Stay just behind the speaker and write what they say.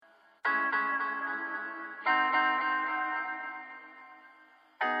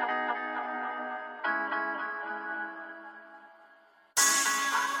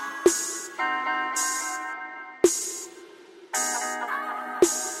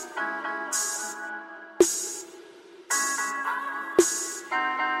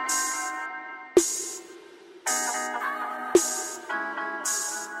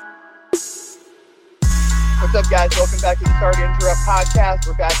What's up, guys? Welcome back to the Sorry to Interrupt podcast.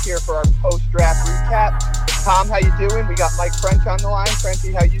 We're back here for our post-draft recap. Tom, how you doing? We got Mike French on the line.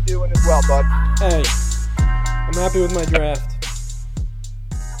 Frenchy, how you doing as well, bud? Hey, I'm happy with my draft.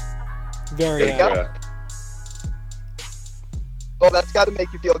 Very happy. Well, that's got to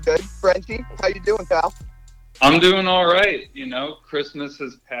make you feel good. Frenchy, how you doing, pal? I'm doing all right. You know, Christmas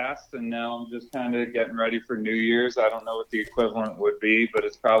has passed, and now I'm just kind of getting ready for New Year's. I don't know what the equivalent would be, but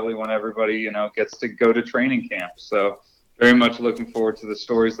it's probably when everybody, gets to go to training camp. So very much looking forward to the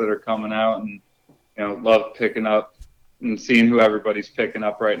stories that are coming out, and, love picking up and seeing who everybody's picking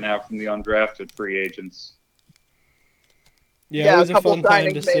up right now from the undrafted free agents. Yeah, it was a fun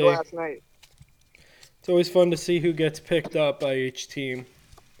time to see. Last night. It's always fun to see who gets picked up by each team.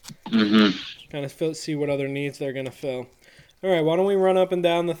 Mm-hmm. Kind of see what other needs they're going to fill. All right, why don't we run up and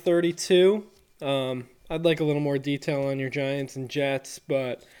down the 32? I'd like a little more detail on your Giants and Jets,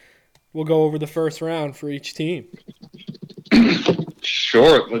 but we'll go over the first round for each team.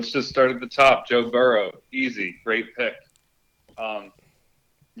 Sure. Let's just start at the top. Joe Burrow, easy, great pick.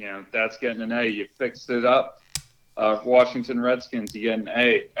 That's getting an A. You fixed it up. Washington Redskins, you get an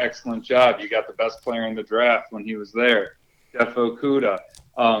A. Excellent job. You got the best player in the draft when he was there. Jeff Okudah.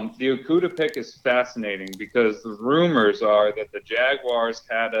 The Okudah pick is fascinating because the rumors are that the Jaguars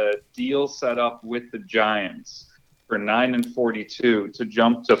had a deal set up with the Giants for 9 and 42 to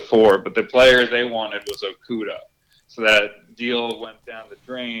jump to 4, but the player they wanted was Okudah. So that deal went down the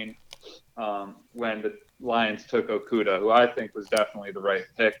drain when the Lions took Okudah, who I think was definitely the right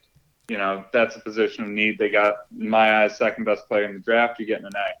pick. That's a position of need. They got, in my eyes, second best player in the draft. You're getting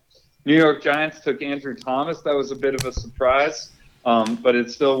an A. New York Giants took Andrew Thomas. That was a bit of a surprise. But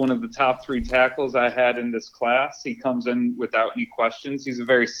it's still one of the top 3 tackles I had in this class. He comes in without any questions. He's a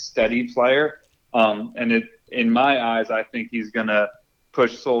very steady player. In my eyes, I think he's going to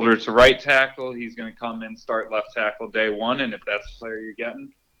push Solder to right tackle. He's going to come in, start left tackle day one. And if that's the player you're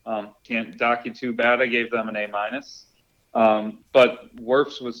getting, can't dock you too bad. I gave them an A-. But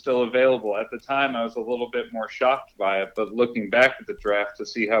Wirfs was still available. At the time, I was a little bit more shocked by it. But looking back at the draft to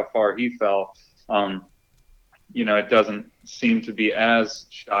see how far he fell, it doesn't seem to be as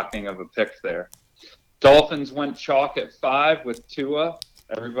shocking of a pick there. Dolphins went chalk at 5 with Tua.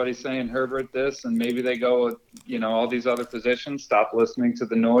 Everybody's saying Herbert this, and maybe they go with, all these other positions. Stop listening to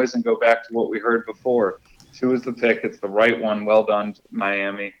the noise and go back to what we heard before. 2 is the pick. It's the right one. Well done,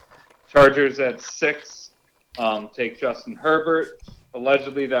 Miami. Chargers at 6. Take Justin Herbert.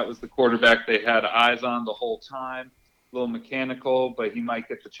 Allegedly, that was the quarterback they had eyes on the whole time. A little mechanical, but he might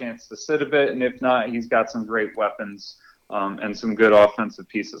get the chance to sit a bit. And if not, he's got some great weapons and some good offensive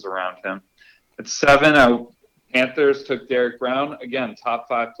pieces around him. At 7, Panthers took Derek Brown. Again, top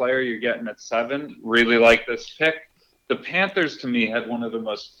 5 player you're getting at 7. Really like this pick. The Panthers, to me, had one of the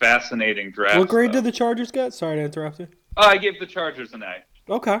most fascinating drafts. What grade did the Chargers get? Sorry to interrupt you. I gave the Chargers an A.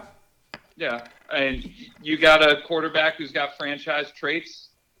 Okay. Yeah, and you got a quarterback who's got franchise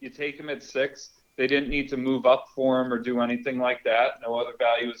traits. You take him at 6. They didn't need to move up for him or do anything like that. No other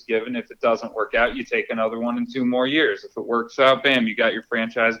value is given. If it doesn't work out, you take another one in 2 more years. If it works out, bam, you got your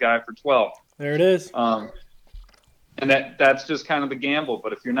franchise guy for 12. There it is. And that's just kind of the gamble.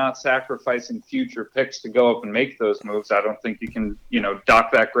 But if you're not sacrificing future picks to go up and make those moves, I don't think you can,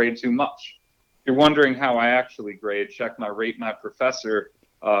 dock that grade too much. If you're wondering how I actually grade, check my Rate My Professor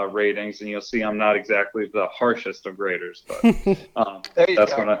ratings, and you'll see I'm not exactly the harshest of graders. But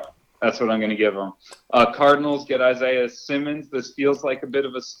that's what I'm going to give them. Cardinals get Isaiah Simmons. This feels like a bit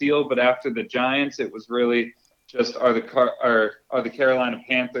of a steal, but after the Giants, it was really just are the Carolina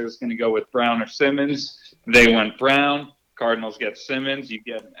Panthers going to go with Brown or Simmons? They went Brown. Cardinals get Simmons. You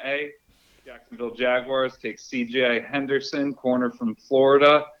get an A. Jacksonville Jaguars take C.J. Henderson, corner from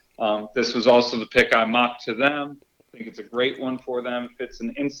Florida. This was also the pick I mocked to them. I think it's a great one for them. Fits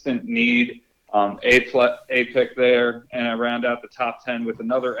an instant need. A pick there, and I round out the top 10 with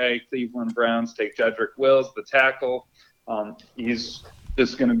another A. Cleveland Browns take Jedrick Wills, the tackle. He's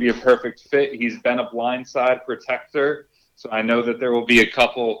just going to be a perfect fit. He's been a blindside protector, so I know that there will be a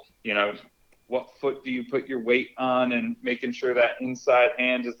couple, what foot do you put your weight on and making sure that inside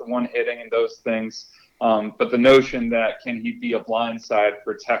hand is the one hitting and those things. But the notion that can he be a blindside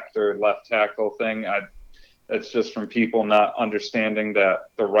protector, left tackle thing, that's just from people not understanding that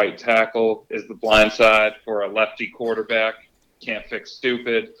the right tackle is the blind side for a lefty quarterback. Can't fix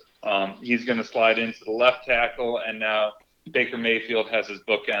stupid. He's going to slide into the left tackle, and now Baker Mayfield has his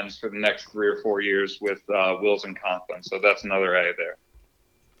bookends for the next 3 or 4 years with Wills and Conklin. So that's another A there.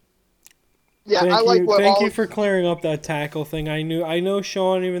 Yeah, Thank you for clearing up that tackle thing. I know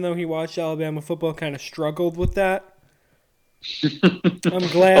Sean, even though he watched Alabama football, kind of struggled with that.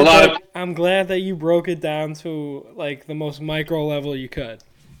 I'm glad that you broke it down to like the most micro level you could.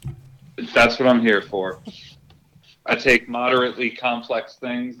 That's what I'm here for. I take moderately complex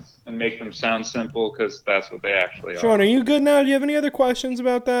things and make them sound simple because that's what they actually are. Sean, are you good now? Do you have any other questions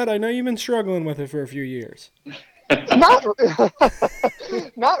about that? I know you've been struggling with it for a few years. Not,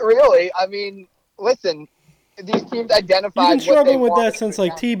 not really. I mean, listen, these teams identified. You've been struggling with what they that since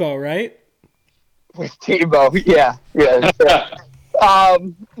like Tebow, right? with Tebow. Yeah.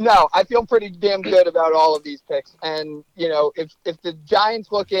 No, I feel pretty damn good about all of these picks. And you know, if the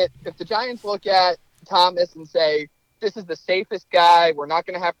Giants look at Thomas and say this is the safest guy, we're not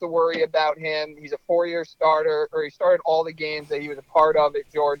going to have to worry about him. He's a 4-year starter, or he started all the games that he was a part of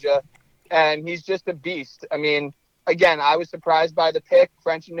at Georgia, and he's just a beast. I mean, again, I was surprised by the pick.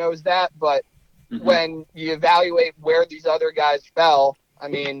 Frenchie knows that, but when you evaluate where these other guys fell, I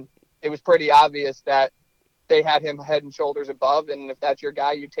mean, it was pretty obvious that they had him head and shoulders above, and if that's your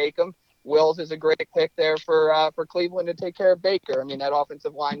guy, you take him. Wills is a great pick there for Cleveland to take care of Baker. I mean, that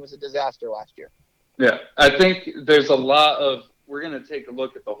offensive line was a disaster last year. Yeah, I think there's a lot of – we're going to take a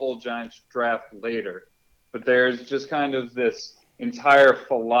look at the whole Giants draft later, but there's just kind of this entire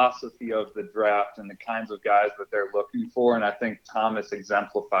philosophy of the draft and the kinds of guys that they're looking for, and I think Thomas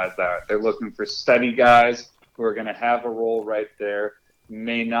exemplifies that. They're looking for steady guys who are going to have a role right there,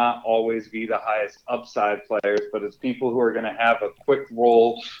 may not always be the highest upside players, but it's people who are going to have a quick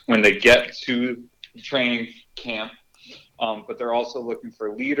role when they get to training camp. But they're also looking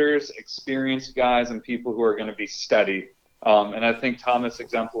for leaders, experienced guys, and people who are going to be steady. And I think Thomas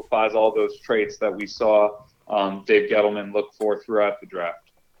exemplifies all those traits that we saw Dave Gettleman look for throughout the draft.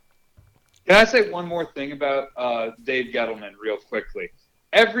 Can I say one more thing about Dave Gettleman real quickly?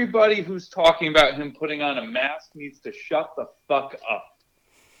 Everybody who's talking about him putting on a mask needs to shut the fuck up.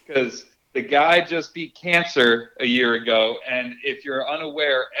 Because the guy just beat cancer a year ago, and if you're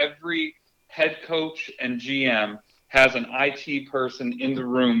unaware, every head coach and GM has an IT person in the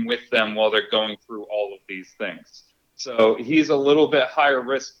room with them while they're going through all of these things. So he's a little bit higher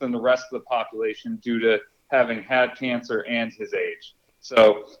risk than the rest of the population due to having had cancer and his age.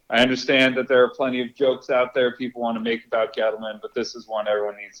 So I understand that there are plenty of jokes out there people want to make about Gettleman, but this is one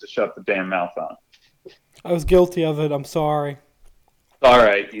everyone needs to shut the damn mouth on. I was guilty of it. I'm sorry. All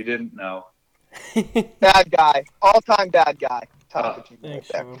right, you didn't know. Bad guy. All-time bad guy. Thanks,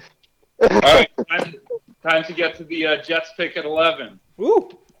 Sean. All right, time to get to the Jets pick at 11.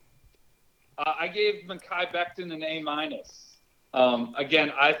 Woo! I gave Mekhi Becton an A-.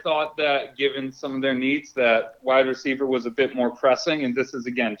 Again, I thought that given some of their needs that wide receiver was a bit more pressing, and this is,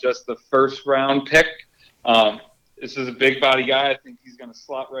 again, just the first-round pick. This is a big body guy. I think he's going to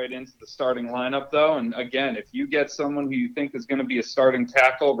slot right into the starting lineup, though. And, again, if you get someone who you think is going to be a starting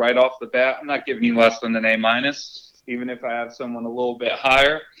tackle right off the bat, I'm not giving you less than an A-, even if I have someone a little bit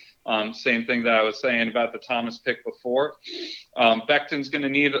higher. Same thing that I was saying about the Thomas pick before. Becton's going to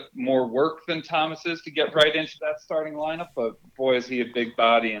need more work than Thomas is to get right into that starting lineup, but boy, is he a big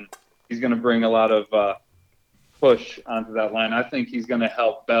body, and he's going to bring a lot of push onto that line. I think he's going to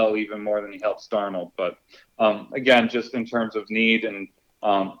help Bell even more than he helps Darnold. But, again, just in terms of need and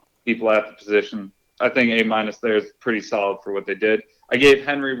people at the position, I think A- there is pretty solid for what they did. I gave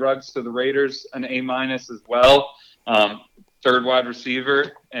Henry Ruggs to the Raiders an A- as well. Third wide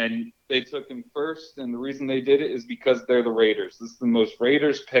receiver, and they took him first, and the reason they did it is because they're the Raiders. This is the most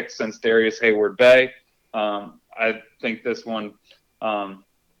Raiders pick since Darius Hayward-Bay. I think this one,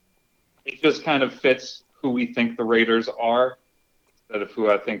 it just kind of fits who we think the Raiders are instead of who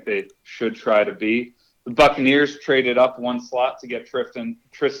I think they should try to be. The Buccaneers traded up one slot to get Tristan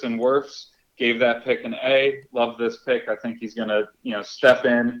Wirfs, gave that pick an A. Love this pick. I think he's going to, step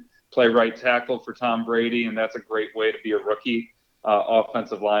in, play right tackle for Tom Brady, and that's a great way to be a rookie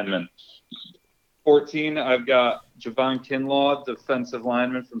offensive lineman. 14, I've got Javon Kinlaw, defensive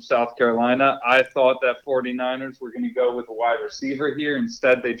lineman from South Carolina. I thought that 49ers were going to go with a wide receiver here.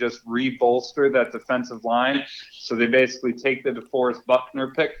 Instead, they just re-bolster that defensive line. So they basically take the DeForest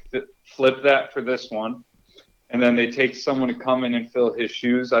Buckner pick, flip that for this one, and then they take someone to come in and fill his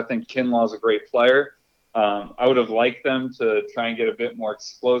shoes. I think Kinlaw's a great player. I would have liked them to try and get a bit more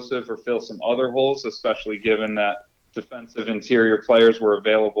explosive or fill some other holes, especially given that defensive interior players were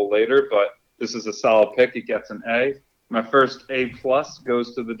available later. But this is a solid pick. It gets an A. My first A+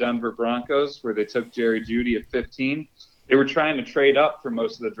 goes to the Denver Broncos, where they took Jerry Jeudy at 15. They were trying to trade up for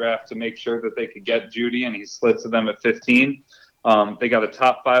most of the draft to make sure that they could get Jeudy, and he slid to them at 15. They got a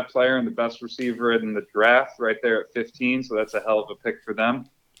top 5 player and the best receiver in the draft right there at 15, so that's a hell of a pick for them.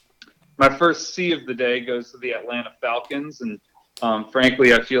 My first C of the day goes to the Atlanta Falcons, and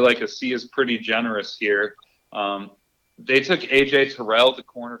frankly, I feel like a C is pretty generous here. they took A.J. Terrell, the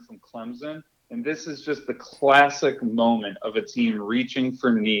corner from Clemson, and this is just the classic moment of a team reaching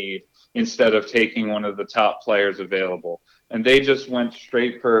for need instead of taking one of the top players available. And they just went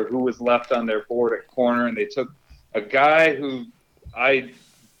straight for who was left on their board at corner, and they took a guy who I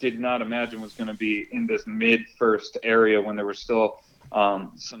did not imagine was going to be in this mid-first area when there were still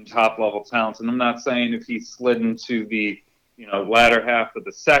some top-level talents. And I'm not saying if he slid into the latter half of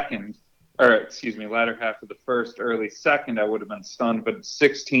the first, early second, I would have been stunned. But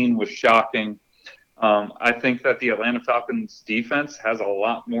 16 was shocking. I think that the Atlanta Falcons defense has a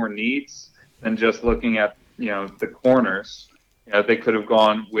lot more needs than just looking at the corners. They could have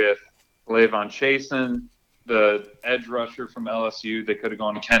gone with La'Von Chasen, the edge rusher from LSU. They could have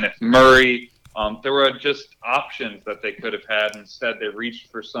gone Kenneth Murray. There were just options that they could have had. Instead, they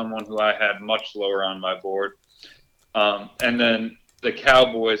reached for someone who I had much lower on my board. And then the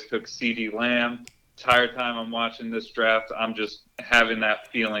Cowboys took CeeDee Lamb. Entire time I'm watching this draft, I'm just having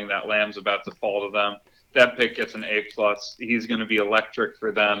that feeling that Lamb's about to fall to them. That pick gets an A+. He's going to be electric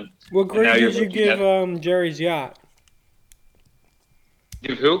for them. What grade did you give Jerry's yacht?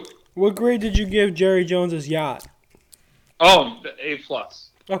 Give who? What grade did you give Jerry Jones's yacht? Oh, A+.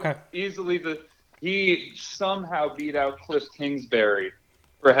 Okay. Easily he somehow beat out Cliff Kingsbury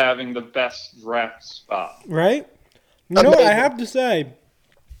for having the best draft spot. Right? You know what I have to say?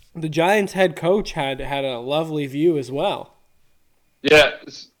 The Giants head coach had a lovely view as well. Yeah,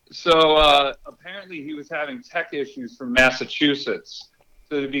 so apparently he was having tech issues from Massachusetts.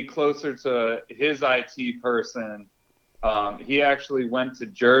 So to be closer to his IT person, he actually went to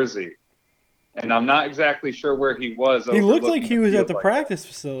Jersey. And I'm not exactly sure where he was. He looked like he was at the practice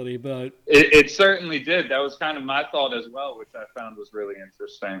facility, but... It certainly did. That was kind of my thought as well, which I found was really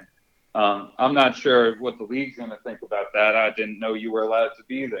interesting. I'm not sure what the league's going to think about that. I didn't know you were allowed to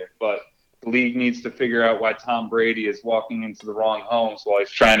be there. But the league needs to figure out why Tom Brady is walking into the wrong homes while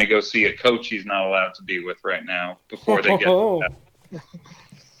he's trying to go see a coach he's not allowed to be with right now before they get to that.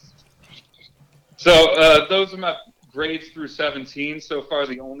 So those are my grades through 17. So far,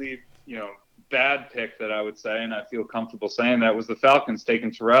 the only, bad pick that I would say, and I feel comfortable saying that, was the Falcons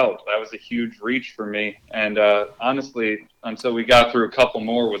taking Terrell. That was a huge reach for me. And honestly, until we got through a couple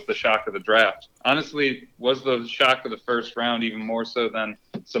more, was the shock of the draft. Honestly, was the shock of the first round even more so than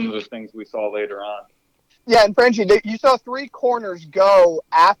some of the things we saw later on. Yeah, and Frenchie, you saw 3 corners go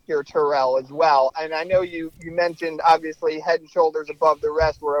after Terrell as well. And I know you mentioned, obviously, head and shoulders above the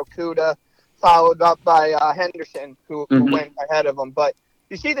rest were Okudah, followed up by Henderson, who went ahead of him. But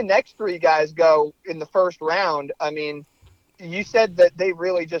you see the next 3 guys go in the first round. I mean, you said that they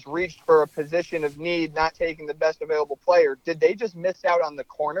really just reached for a position of need, not taking the best available player. Did they just miss out on the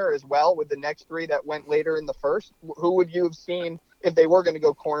corner as well with the next 3 that went later in the first? Who would you have seen if they were going to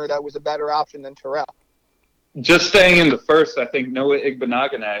go corner that was a better option than Terrell? Just staying in the first, I think Noah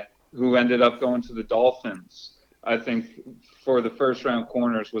Igbenogany, who ended up going to the Dolphins, I think for the first-round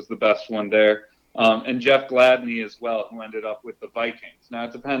corners was the best one there. And Jeff Gladney as well, who ended up with the Vikings. Now,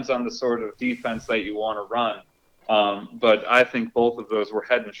 it depends on the sort of defense that you want to run, but I think both of those were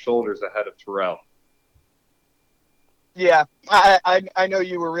head and shoulders ahead of Terrell. Yeah, I know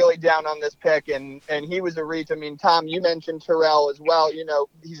you were really down on this pick, and he was a reach. I mean, Tom, you mentioned Terrell as well.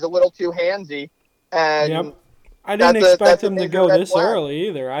 He's a little too handsy. And yep. I didn't expect him to go this early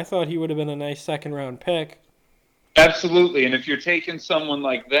either. I thought he would have been a nice second-round pick. Absolutely, and if you're taking someone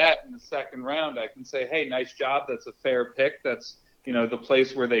like that in the second round, I can say, hey, nice job. That's a fair pick. That's, the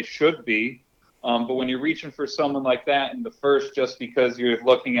place where they should be. But when you're reaching for someone like that in the first, just because you're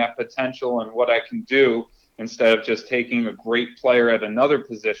looking at potential and what I can do instead of just taking a great player at another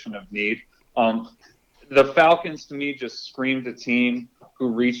position of need, the Falcons, to me, just screamed a team who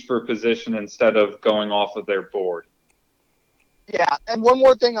reached for a position instead of going off of their board. Yeah, and one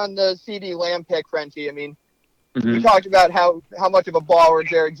more thing on the CeeDee Lamb pick, Frenchie. I mean, we talked about how much of a baller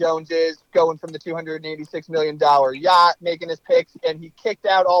Jerry Jones is, going from the $286 million yacht, making his picks, and he kicked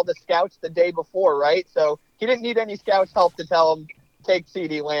out all the scouts the day before, right? So he didn't need any scouts' help to tell him, take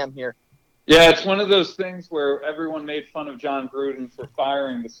CeeDee Lamb here. Yeah, it's one of those things where everyone made fun of John Gruden for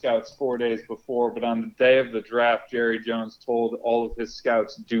firing the scouts 4 days before, but on the day of the draft, Jerry Jones told all of his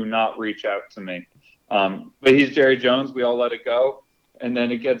scouts, do not reach out to me. But he's Jerry Jones. We all let it go. And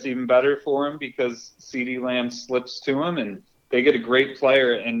then it gets even better for him because CeeDee Lamb slips to him, and they get a great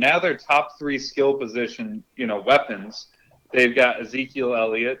player. And now their top 3 skill position, weapons. They've got Ezekiel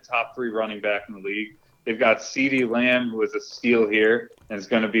Elliott, top 3 running back in the league. They've got CeeDee Lamb, who is a steal here and is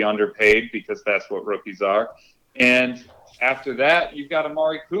going to be underpaid because that's what rookies are. And after that, you've got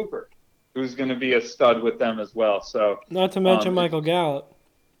Amari Cooper, who's going to be a stud with them as well. So not to mention Michael Gallup.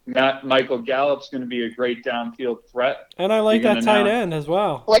 Michael Gallup's going to be a great downfield threat. And I like that tight end as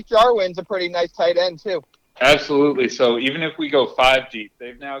well. Blake Jarwin's a pretty nice tight end, too. Absolutely. So even if we go 5 deep,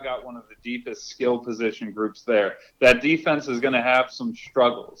 they've now got one of the deepest skill position groups there. That defense is going to have some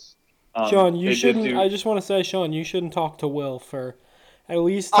struggles. Sean, you shouldn't. I just want to say, Sean, you shouldn't talk to Will for at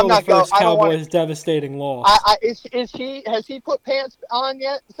least till the first Cowboys' devastating loss. Has he put pants on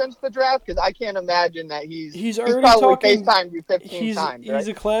yet since the draft? Because I can't imagine that he's already probably talking. FaceTimed you 15 times. He's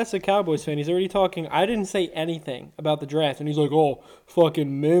a classic Cowboys fan. He's already talking. I didn't say anything about the draft, and he's like, "Oh,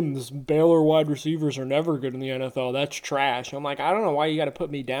 fucking Mims, Baylor wide receivers are never good in the NFL. That's trash." I'm like, I don't know why you got to put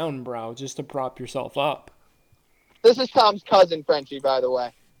me down, bro, just to prop yourself up. This is Tom's cousin, Frenchie, by the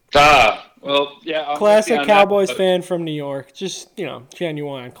way. Well, yeah. Classic Cowboys fan from New York. Just,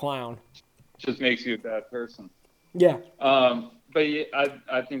 genuine clown. Just makes you a bad person. Yeah. But yeah,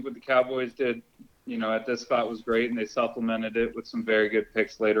 I think what the Cowboys did, at this spot was great, and they supplemented it with some very good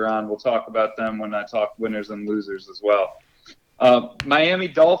picks later on. We'll talk about them when I talk winners and losers as well. Miami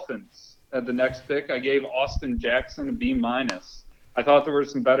Dolphins at the next pick. I gave Austin Jackson a B-. I thought there were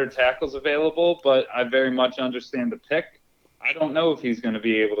some better tackles available, but I very much understand the pick. I don't know if he's going to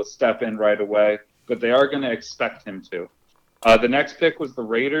be able to step in right away, but they are going to expect him to. The next pick was the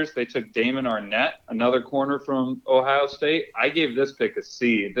Raiders. They took Damon Arnett, another corner from Ohio State. I gave this pick a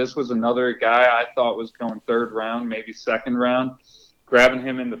C. This was another guy I thought was going 3rd round, maybe 2nd round. Grabbing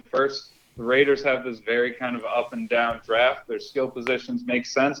him in the 1st. The Raiders have this very kind of up and down draft. Their skill positions make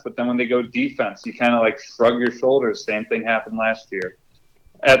sense, but then when they go defense, you kind of shrug your shoulders. Same thing happened last year.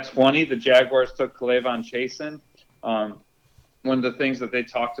 At 20, the Jaguars took K'Lavon Chaisson. One of the things that they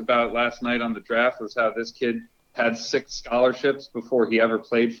talked about last night on the draft was how this kid had 6 scholarships before he ever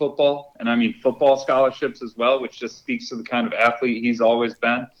played football. And I mean football scholarships as well, which just speaks to the kind of athlete he's always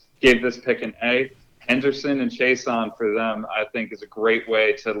been. Gave this pick an A. Henderson and Chaisson for them, I think, is a great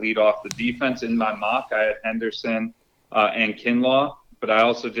way to lead off the defense. In my mock, I had Henderson and Kinlaw, but I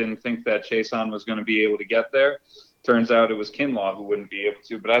also didn't think that Chaisson was going to be able to get there. Turns out it was Kinlaw who wouldn't be able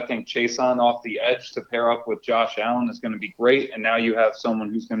to. But I think Chaisson off the edge to pair up with Josh Allen is going to be great. And now you have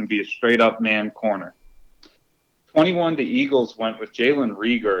someone who's going to be a straight-up man corner. 21, the Eagles went with Jalen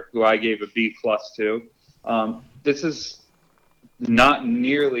Reagor, who I gave a B+ to. This is not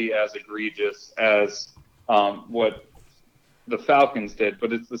nearly as egregious as what the Falcons did,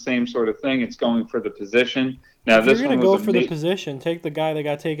 but it's the same sort of thing. It's going for the position. Now, if you're going to go for the position, take the guy that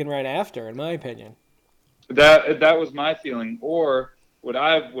got taken right after, in my opinion. That was my feeling. Or what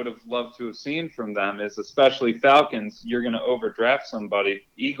I would have loved to have seen from them is, especially Falcons, you're going to overdraft somebody.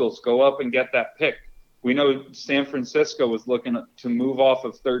 Eagles, go up and get that pick. We know San Francisco was looking to move off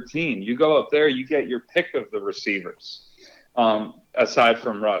of 13. You go up there, you get your pick of the receivers, aside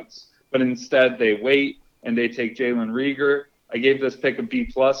from Ruggs. But instead, they wait, and they take Jalen Reagor. I gave this pick a B+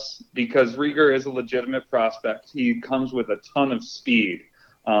 because Reagor is a legitimate prospect. He comes with a ton of speed.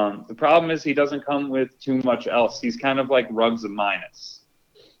 The problem is he doesn't come with too much else. He's kind of like Ruggs a minus.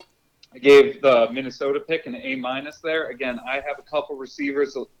 I gave the Minnesota pick an A- there. Again, I have a couple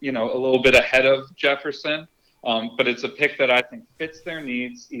receivers, a little bit ahead of Jefferson, but it's a pick that I think fits their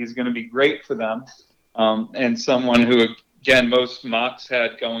needs. He's going to be great for them, and someone who, again, most mocks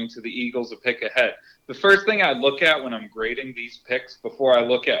had going to the Eagles a pick ahead. The first thing I look at when I'm grading these picks before I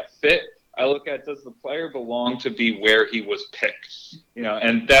look at fit, I look at, does the player belong to be where he was picked?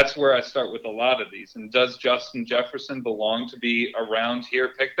 And that's where I start with a lot of these. And does Justin Jefferson belong to be around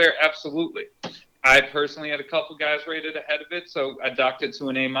here, picked there? Absolutely. I personally had a couple guys rated ahead of it, so I docked it to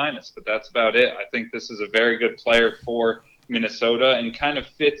an A-, but that's about it. I think this is a very good player for Minnesota and kind of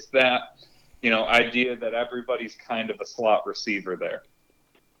fits that, idea that everybody's kind of a slot receiver there.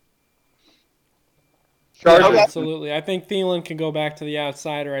 Chargers. Absolutely. I think Thielen can go back to the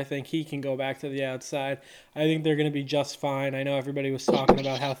outside, or I think he can go back to the outside. I think they're going to be just fine. I know everybody was talking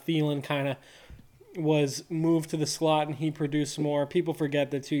about how Thielen kind of was moved to the slot and he produced more. People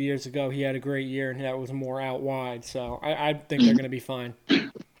forget that 2 years ago he had a great year and that was more out wide. So I think they're going to be fine.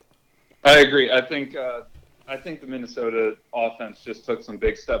 I agree. I think the Minnesota offense just took some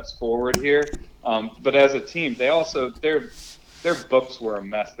big steps forward here. But as a team, they also their books were a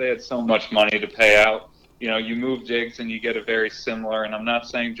mess. They had so much money to pay out. You move Diggs and you get a very similar, and I'm not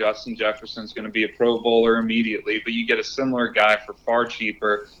saying Justin Jefferson's going to be a Pro Bowler immediately, but you get a similar guy for far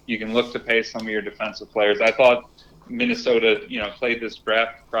cheaper. You can look to pay some of your defensive players. I thought Minnesota, played this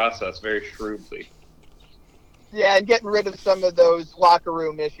draft process very shrewdly. Yeah, and getting rid of some of those locker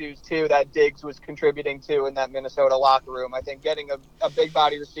room issues, too, that Diggs was contributing to in that Minnesota locker room. I think getting a big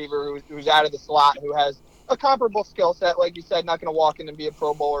body receiver who's out of the slot, who has a comparable skill set, like you said, not going to walk in and be a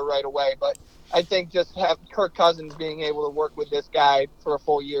Pro Bowler right away, but I think just have Kirk Cousins being able to work with this guy for a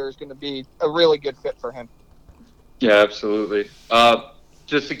full year is going to be a really good fit for him. Yeah, absolutely.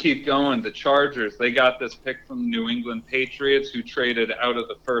 Just to keep going, the Chargers, they got this pick from the New England Patriots, who traded out of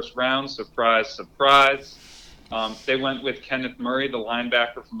the first round. Surprise, surprise. They went with Kenneth Murray, the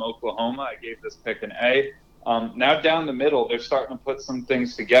linebacker from Oklahoma. I gave this pick an A. Now down the middle, they're starting to put some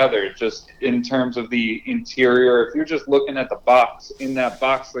things together just in terms of the interior. If you're just looking at the box, in that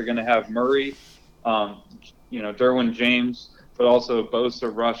box, they're going to have Murray, Derwin James, but also Bosa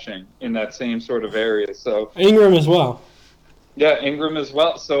rushing in that same sort of area. So Ingram as well. Yeah, Ingram as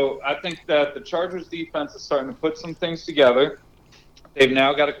well. So I think that the Chargers defense is starting to put some things together. They've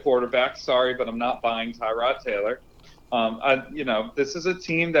now got a quarterback. Sorry, but I'm not buying Tyrod Taylor. This is a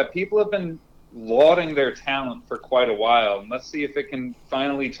team that people have been lauding their talent for quite a while. And let's see if it can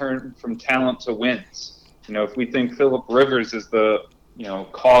finally turn from talent to wins. If we think Phillip Rivers is the,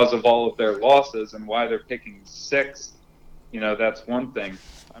 cause of all of their losses and why they're picking sixth, that's one thing.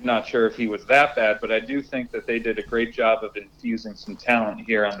 I'm not sure if he was that bad, but I do think that they did a great job of infusing some talent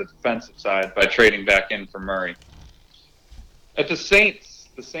here on the defensive side by trading back in for Murray. At the Saints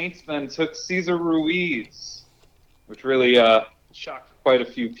then took Cesar Ruiz, which really shocked quite a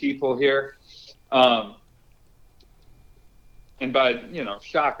few people here. And by,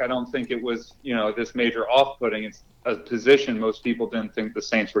 shock, I don't think it was, this major off-putting. It's a position most people didn't think the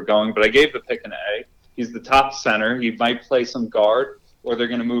Saints were going, but I gave the pick an A. He's the top center. He might play some guard, or they're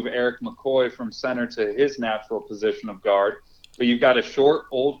going to move Eric McCoy from center to his natural position of guard. But you've got a short,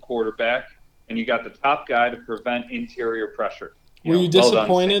 old quarterback, and you got the top guy to prevent interior pressure. Were you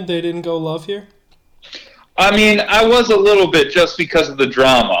disappointed they didn't go Love here? I mean, I was a little bit just because of the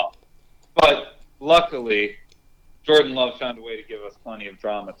drama. But luckily, Jordan Love found a way to give us plenty of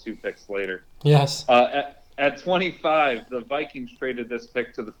drama 2 picks later. Yes. At 25, the Vikings traded this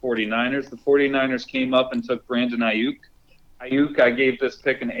pick to the 49ers. The 49ers came up and took Brandon Ayuk. I gave this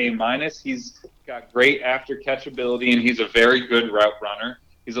pick an A-. He's got great after-catch ability, and he's a very good route runner.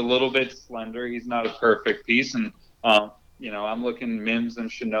 He's a little bit slender. He's not a perfect piece. And, I'm looking Mims and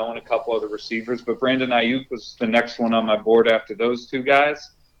Shenault and a couple other receivers. But Brandon Ayuk was the next one on my board after those 2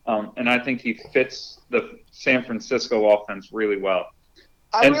 guys. And I think he fits the San Francisco offense really well.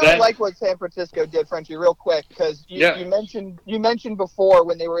 I really like what San Francisco did, Frenchie, real quick, because you mentioned before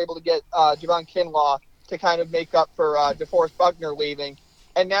when they were able to get Javon Kinlaw to kind of make up for DeForest Buckner leaving.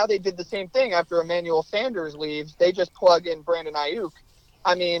 And now they did the same thing after Emmanuel Sanders leaves. They just plug in Brandon Ayuk.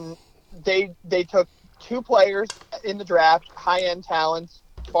 I mean, they took 2 players in the draft, high-end talents,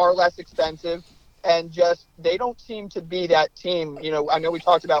 far less expensive, and just they don't seem to be that team. I know we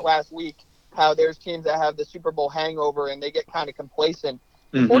talked about last week how there's teams that have the Super Bowl hangover and they get kind of complacent.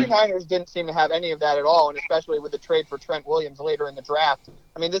 The 49ers didn't seem to have any of that at all, and especially with the trade for Trent Williams later in the draft.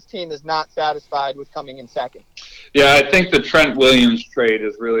 I mean, this team is not satisfied with coming in second. Yeah, I think the Trent Williams trade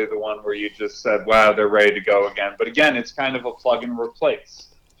is really the one where you just said, wow, they're ready to go again. But again, it's kind of a plug and replace.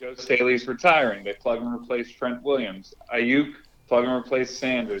 Joe Staley's retiring. They plug and replace Trent Williams. Ayuk, plug and replace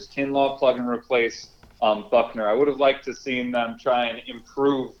Sanders. Kinlaw, plug and replace Buckner. I would have liked to seen them try and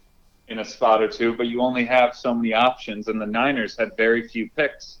improve in a spot or 2, but you only have so many options, and the Niners had very few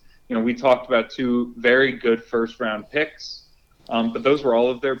picks. We talked about 2 very good first-round picks, but those were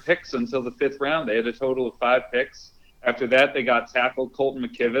all of their picks until the 5th round. They had a total of 5 picks. After that, they got tackle Colton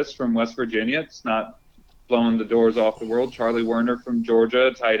McKivitz from West Virginia. It's not blowing the doors off the world. Charlie Werner from Georgia,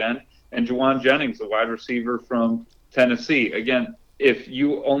 a tight end, and Juwan Jennings, a wide receiver from Tennessee. Again, if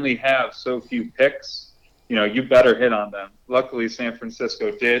you only have so few picks, you better hit on them. Luckily, San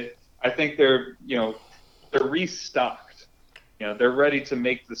Francisco did. I think they're restocked. They're ready to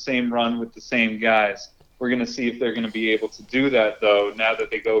make the same run with the same guys. We're going to see if they're going to be able to do that, though, now that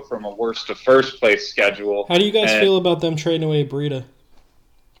they go from a worst to first place schedule. How do you guys feel about them trading away Breida?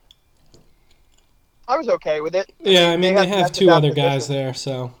 I was okay with it. Yeah, I mean, they have 2 other guys there,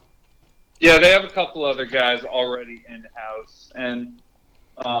 so. Yeah, they have a couple other guys already in-house. And,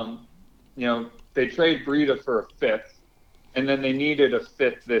 they trade Breida for a 5th. And then they needed a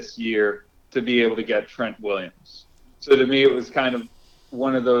 5th this year to be able to get Trent Williams. So to me, it was kind of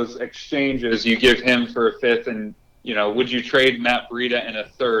one of those exchanges. You give him for a 5th, and, would you trade Matt Breida and a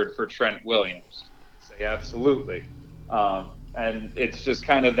 3rd for Trent Williams? Say absolutely. And it's just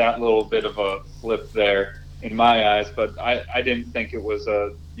kind of that little bit of a flip there in my eyes. But I didn't think it was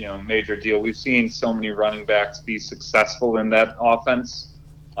a major deal. We've seen so many running backs be successful in that offense.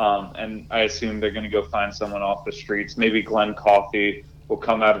 And I assume they're going to go find someone off the streets. Maybe Glenn Coffey will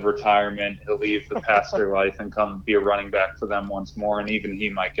come out of retirement. He'll leave the pastor life and come be a running back for them once more, and even he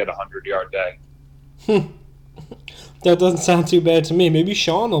might get a 100-yard day. That doesn't sound too bad to me. Maybe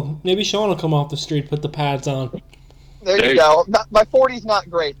Sean will come off the street, put the pads on. There you go. My 40's not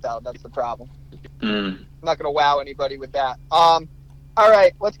great, though. That's the problem. Mm. I'm not going to wow anybody with that. All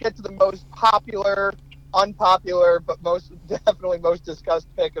right, let's get to the most popular, unpopular, but definitely most discussed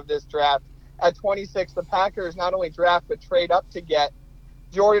pick of this draft. At 26, the Packers not only draft but trade up to get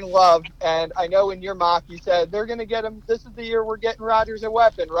Jordan Love. And I know in your mock you said they're going to get him. This is the year we're getting Rodgers a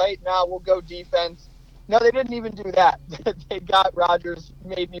weapon, right? Now we'll go defense. No, they didn't even do that. They got Rodgers,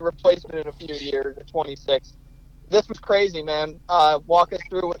 made me replacement in a few years at 26. This was crazy, man. Walk us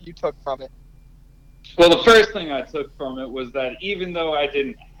through what you took from it. Well, the first thing I took from it was that even though I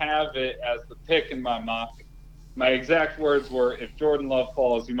didn't have it as the pick in my mock, my exact words were, if Jordan Love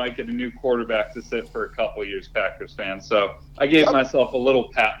falls, you might get a new quarterback to sit for a couple of years, Packers fans. So I gave myself a little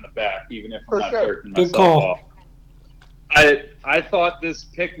pat in the back, even if I'm not jerking myself off. I thought this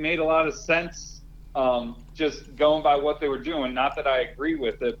pick made a lot of sense, just going by what they were doing. Not that I agree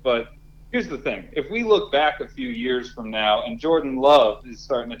with it, but here's the thing. If we look back a few years from now and Jordan Love is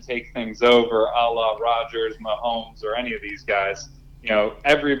starting to take things over, a la Rodgers, Mahomes, or any of these guys,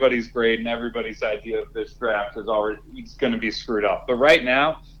 everybody's grade and everybody's idea of this draft is going to be screwed up. But right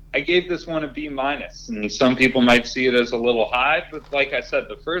now, I gave this one a B-. And some people might see it as a little high, but like I said,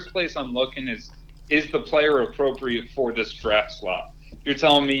 the first place I'm looking is the player appropriate for this draft slot? You're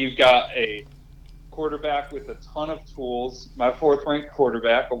telling me you've got a quarterback with a ton of tools, my fourth-ranked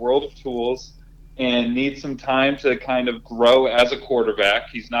quarterback, a world of tools, and needs some time to kind of grow as a quarterback.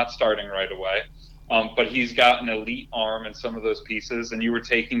 He's not starting right away. But he's got an elite arm and some of those pieces, and you were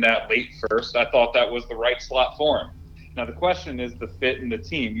taking that late first. I thought that was the right slot for him. Now, the question is the fit in the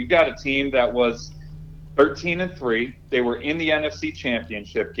team. You've got a team that was 13-3. They were in the NFC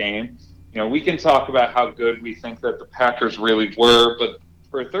Championship game. We can talk about how good we think that the Packers really were, but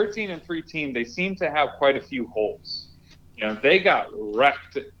for a 13-3 team, they seem to have quite a few holes. They got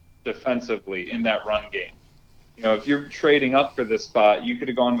wrecked defensively in that run game. If you're trading up for this spot, you could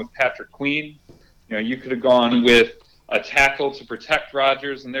have gone with Patrick Queen. You could have gone with a tackle to protect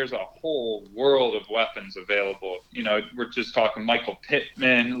Rodgers, and there's a whole world of weapons available. We're just talking Michael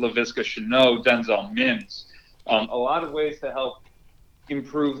Pittman, Laviska Shenault, Denzel Mims. A lot of ways to help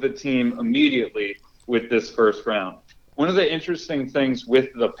improve the team immediately with this first round. One of the interesting things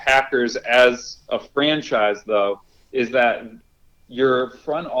with the Packers as a franchise, though, is that your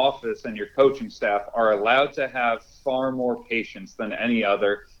front office and your coaching staff are allowed to have far more patience than any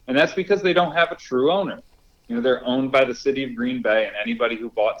other. And that's because they don't have a true owner. They're owned by the city of Green Bay, and anybody who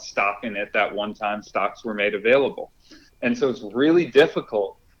bought stock in it that one time, stocks were made available. And so it's really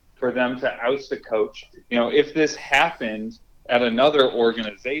difficult for them to oust a coach. If this happened at another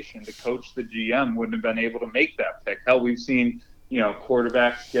organization, the coach, the GM, wouldn't have been able to make that pick. Hell, we've seen,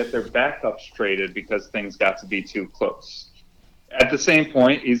 quarterbacks get their backups traded because things got to be too close. At the same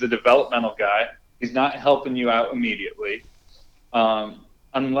point, he's a developmental guy. He's not helping you out immediately.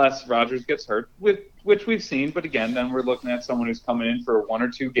 Unless Rodgers gets hurt, which we've seen. But again, then we're looking at someone who's coming in for 1 or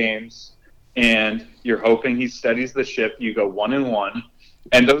 2 games, and you're hoping he steadies the ship. You go 1-1,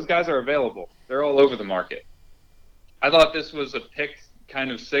 and those guys are available. They're all over the market. I thought this was a pick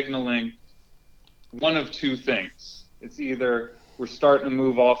kind of signaling one of two things. It's either we're starting to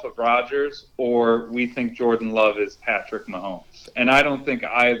move off of Rodgers, or we think Jordan Love is Patrick Mahomes. And I don't think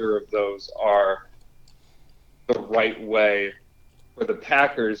either of those are the right way for the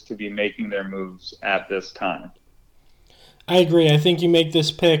Packers to be making their moves at this time. I agree. I think you make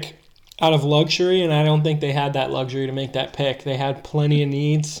this pick out of luxury, and I don't think they had that luxury to make that pick. They had plenty of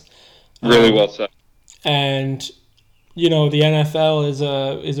needs. Really well said. And, the NFL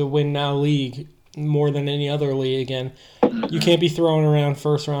is a win-now league more than any other league, and you can't be throwing around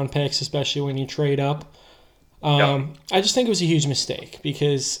first-round picks, especially when you trade up. I just think it was a huge mistake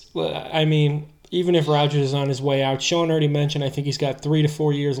because, even if Rodgers is on his way out, Sean already mentioned I think he's got 3 to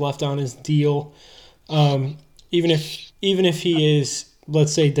 4 years left on his deal. Even if he is,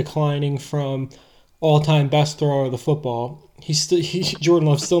 let's say, declining from all-time best thrower of the football, Jordan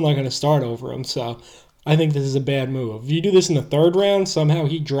Love's still not going to start over him. So I think this is a bad move. If you do this in the 3rd round, somehow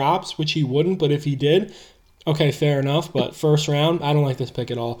he drops, which he wouldn't, but if he did, okay, fair enough. But first round, I don't like this pick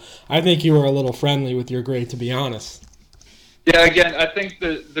at all. I think you were a little friendly with your grade, to be honest. Yeah, again, I think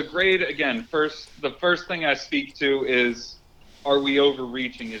the grade, again, the first thing I speak to is, are we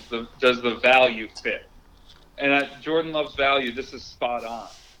overreaching? Does the value fit? And at Jordan Love's value, this is spot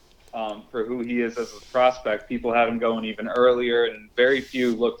on for who he is as a prospect. People had him going even earlier, and very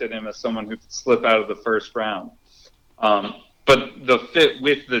few looked at him as someone who could slip out of the first round. But the fit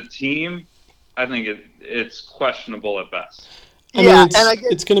with the team, I think it's questionable at best. I mean,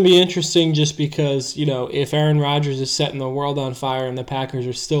 it's going to be interesting just because, if Aaron Rodgers is setting the world on fire and the Packers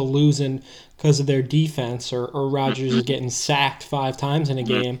are still losing because of their defense or Rodgers is getting sacked 5 times in a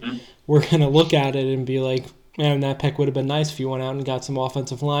game, we're going to look at it and be like, man, that pick would have been nice if you went out and got some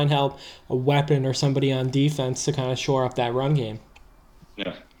offensive line help, a weapon or somebody on defense to kind of shore up that run game.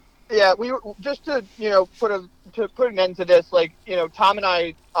 Yeah. Yeah, we were just to put an end to this. Like, Tom and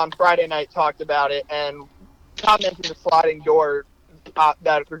I on Friday night talked about it, and Tom mentioned the sliding door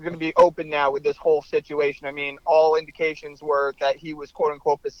that are going to be open now with this whole situation. I mean, all indications were that he was quote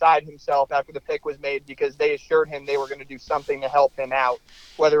unquote beside himself after the pick was made because they assured him they were going to do something to help him out,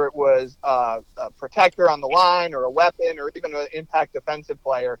 whether it was a protector on the line or a weapon or even an impact defensive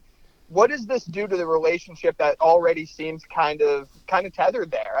player. What does this do to the relationship that already seems kind of tethered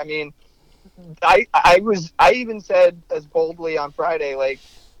there? I mean, I even said as boldly on Friday, like,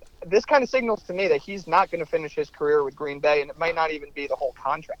 this kind of signals to me that he's not going to finish his career with Green Bay, and it might not even be the whole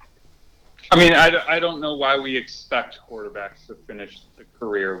contract. I mean, I don't know why we expect quarterbacks to finish the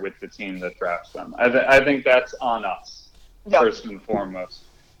career with the team that drafts them. I think that's on us, first and foremost.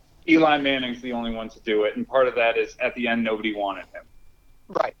 Eli Manning's the only one to do it, and part of that is at the end nobody wanted him.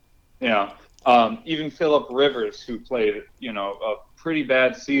 Right. Even Phillip Rivers, who played, a pretty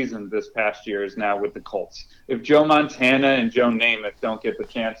bad season this past year, is now with the Colts. If Joe Montana and Joe Namath don't get the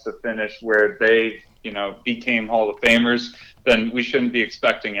chance to finish where they, became Hall of Famers, then we shouldn't be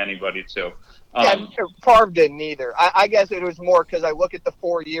expecting anybody to. Favre didn't either. I guess it was more because I look at the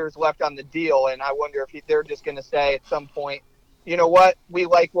 4 years left on the deal, and I wonder if they're just going to say at some point, you know what, we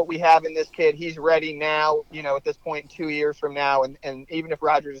like what we have in this kid. He's ready now, at this point 2 years from now. And even if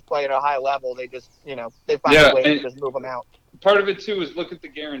Rodgers is playing at a high level, they just, they find a way to just move him out. Part of it, too, is look at the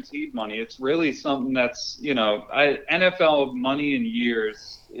guaranteed money. It's really something that's, NFL money in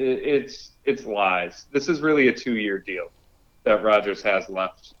years, it's lies. This is really a 2-year deal that Rodgers has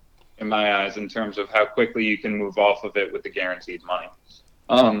left, in my eyes, in terms of how quickly you can move off of it with the guaranteed money.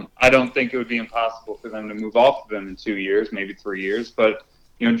 I don't think it would be impossible for them to move off of him in 2 years, maybe 3 years. But,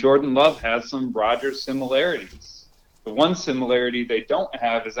 Jordan Love has some Rodgers similarities. The one similarity they don't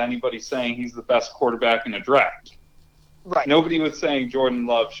have is anybody saying he's the best quarterback in a draft. Right. Nobody was saying Jordan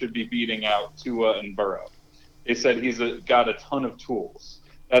Love should be beating out Tua and Burrow. They said he's got a ton of tools.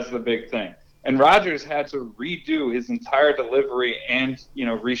 That's the big thing. And Rodgers had to redo his entire delivery and,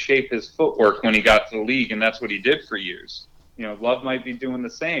 reshape his footwork when he got to the league, and that's what he did for years. Love might be doing the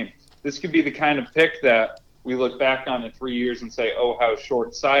same. This could be the kind of pick that we look back on in 3 years and say, oh, how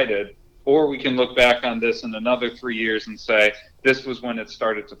short-sighted. Or we can look back on this in another 3 years and say, this was when it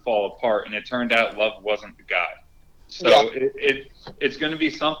started to fall apart, and it turned out Love wasn't the guy. So it's going to be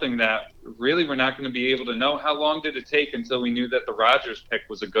something that really we're not going to be able to know. How long did it take until we knew that the Rodgers pick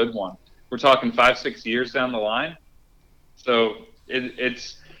was a good one? We're talking 5-6 years down the line. So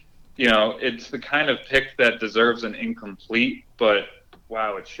it's the kind of pick that deserves an incomplete, but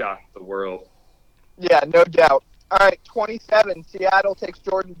wow, it shocked the world. Yeah, no doubt. All right, 27, Seattle takes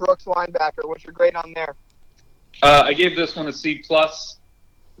Jordan Brooks, linebacker. What's your grade on there? I gave this one a C+.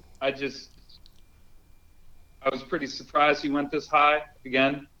 I was pretty surprised he went this high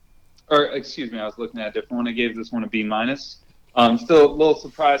again. Or, excuse me, I was looking at a different one. I gave this one a B-. Still a little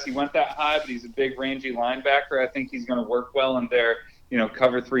surprised he went that high, but he's a big, rangy linebacker. I think he's going to work well in their,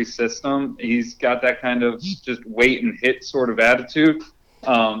 cover 3 system. He's got that kind of just wait and hit sort of attitude.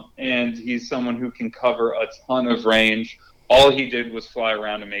 And he's someone who can cover a ton of range. All he did was fly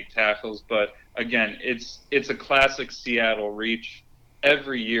around and make tackles. But, again, it's a classic Seattle reach.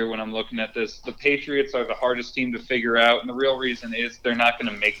 Every year when I'm looking at this, the Patriots are the hardest team to figure out, and the real reason is they're not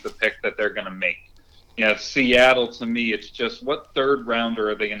going to make the pick that they're going to make. Seattle, to me, it's just what third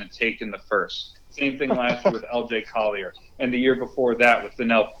rounder are they going to take in the first? Same thing last year with L.J. Collier, and the year before that with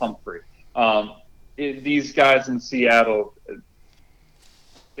Donnell Pumphrey. These guys in Seattle,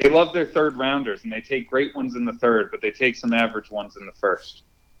 they love their third rounders, and they take great ones in the third, but they take some average ones in the first.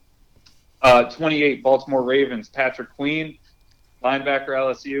 28, Baltimore Ravens, Patrick Queen. Linebacker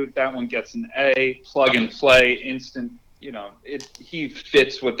LSU, that one gets an A, plug and play, instant. He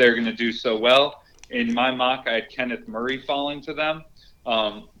fits what they're going to do so well. In my mock, I had Kenneth Murray falling to them,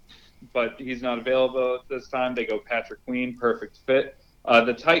 but he's not available at this time. They go Patrick Queen, perfect fit.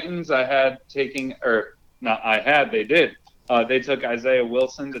 The Titans, they did. They took Isaiah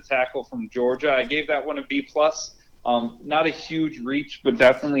Wilson, the tackle from Georgia. I gave that one a B+. Not a huge reach, but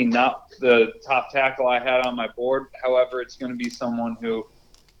definitely not the top tackle I had on my board. However, it's going to be someone who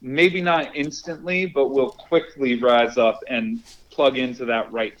maybe not instantly, but will quickly rise up and plug into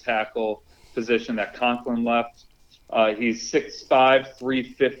that right tackle position that Conklin left. He's 6'5",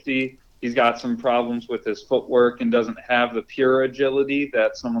 350. He's got some problems with his footwork and doesn't have the pure agility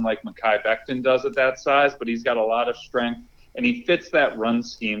that someone like Mekhi Becton does at that size, but he's got a lot of strength, and he fits that run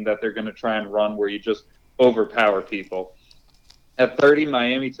scheme that they're going to try and run where you just overpower people. At 30,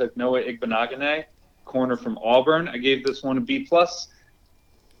 Miami took Noah Igbenogany, corner from Auburn. I gave this one a B+.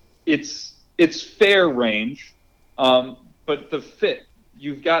 It's fair range, but the fit,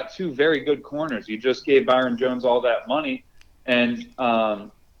 you've got two very good corners. You just gave Byron Jones all that money, and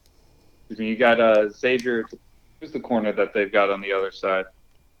you got Xavier. Who's the corner that they've got on the other side?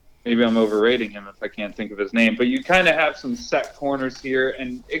 Maybe I'm overrating him if I can't think of his name. But you kind of have some set corners here,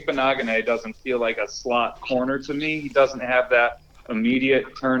 and Igbenogany doesn't feel like a slot corner to me. He doesn't have that immediate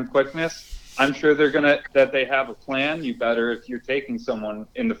turn quickness. I'm sure that they have a plan. You better if you're taking someone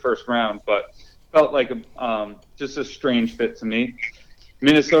in the first round, but felt like just a strange fit to me.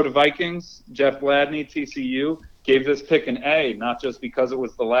 Minnesota Vikings, Jeff Gladney, TCU, gave this pick an A, not just because it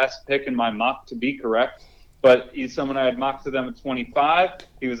was the last pick in my mock to be correct, but he's someone I had mocked to them at 25.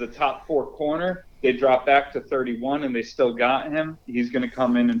 He was a top 4 corner. They dropped back to 31, and they still got him. He's going to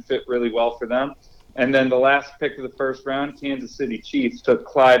come in and fit really well for them. And then the last pick of the first round, Kansas City Chiefs took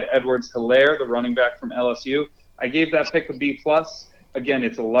Clyde Edwards-Helaire, the running back from LSU. I gave that pick a B+. Again,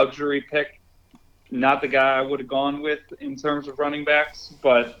 it's a luxury pick. Not the guy I would have gone with in terms of running backs,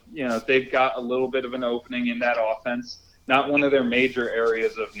 but they've got a little bit of an opening in that offense. Not one of their major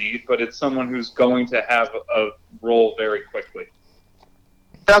areas of need, but it's someone who's going to have a role very quickly.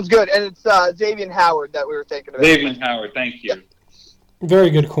 Sounds good. And it's Xavier Howard that we were thinking about. Xavier Howard, thank you. Yep.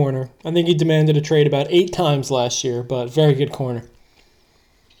 Very good corner. I think he demanded a trade about 8 times last year, but very good corner.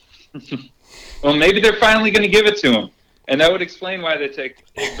 Well, maybe they're finally going to give it to him, and that would explain why they take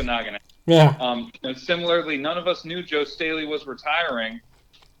Igbenogany. Yeah. And similarly, none of us knew Joe Staley was retiring.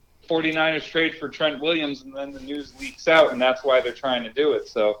 49ers trade for Trent Williams, and then the news leaks out, and that's why they're trying to do it.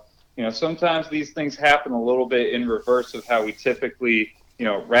 So, sometimes these things happen a little bit in reverse of how we typically,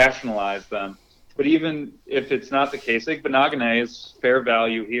 rationalize them. But even if it's not the case, Igbenogany is fair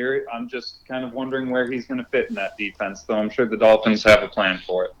value here. I'm just kind of wondering where he's going to fit in that defense, though I'm sure the Dolphins have a plan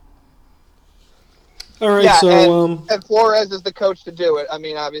for it. All right, yeah, so and Flores is the coach to do it. I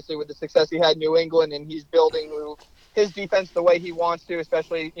mean, obviously with the success he had in New England, and he's building his defense the way he wants to,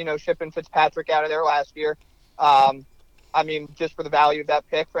 especially shipping Fitzpatrick out of there last year. I mean, just for the value of that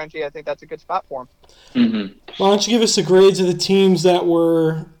pick, Frenchie, I think that's a good spot for him. Mm-hmm. Why don't you give us the grades of the teams that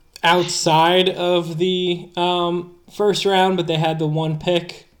were outside of the first round, but they had the one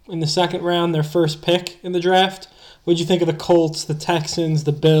pick in the second round, their first pick in the draft? What did you think of the Colts, the Texans,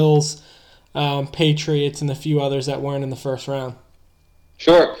 the Bills, Patriots, and a few others that weren't in the first round?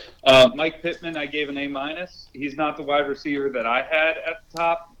 Sure. Mike Pittman, I gave an A-. He's not the wide receiver that I had at the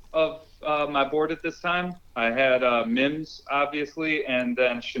top of my board at this time. I had Mims, obviously, and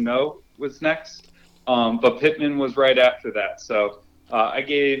then Shenault was next. But Pittman was right after that. So I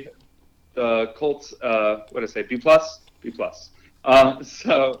gave the Colts, B+? B+.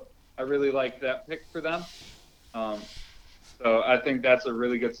 So I really like that pick for them. So I think that's a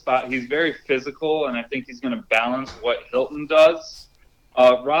really good spot. He's very physical, and I think he's going to balance what Hilton does.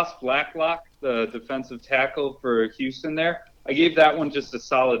 Ross Blacklock, the defensive tackle for Houston there, I gave that one just a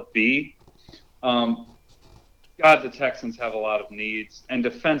solid B. God, the Texans have a lot of needs, and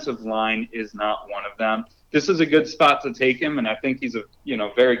defensive line is not one of them. This is a good spot to take him, and I think he's a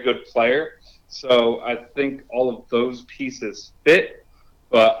very good player. So I think all of those pieces fit,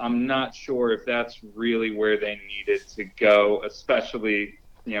 but I'm not sure if that's really where they needed to go, especially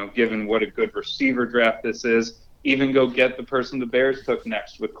given what a good receiver draft this is. Even go get the person the Bears took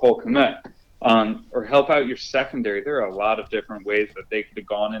next with Cole Kmet, or help out your secondary. There are a lot of different ways that they could have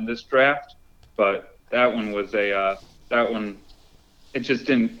gone in this draft, but that one was it just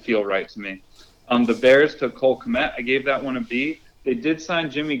didn't feel right to me. The Bears took Cole Kmet. I gave that one a B. They did sign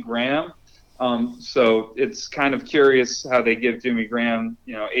Jimmy Graham, so it's kind of curious how they give Jimmy Graham,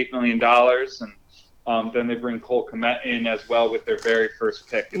 $8 million, and then they bring Cole Kmet in as well with their very first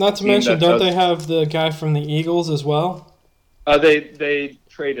pick. It's not to mention, don't they have the guy from the Eagles as well? They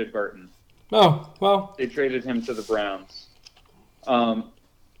traded Burton. Oh, well. They traded him to the Browns.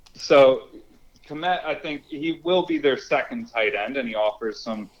 So Kmet, I think he will be their second tight end, and he offers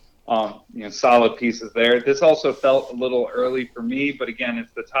some solid pieces there. This also felt a little early for me, but again,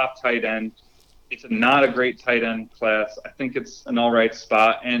 it's the top tight end. It's not a great tight end class. I think it's an all right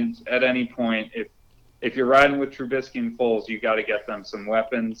spot, and at any point, if you're riding with Trubisky and Foles, you got to get them some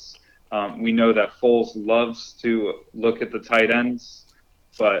weapons. We know that Foles loves to look at the tight ends,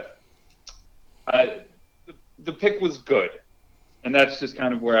 but the pick was good, and that's just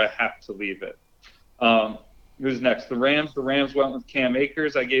kind of where I have to leave it. Who's next? The Rams. The Rams went with Cam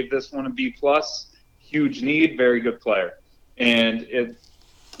Akers. I gave this one a B+. Huge need, very good player. And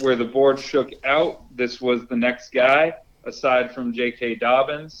where the board shook out, this was the next guy, aside from J.K.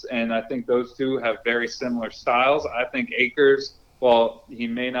 Dobbins. And I think those two have very similar styles. I think Akers, while he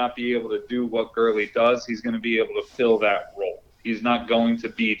may not be able to do what Gurley does, he's going to be able to fill that role. He's not going to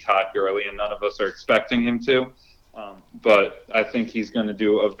be Todd Gurley, and none of us are expecting him to. But I think he's going to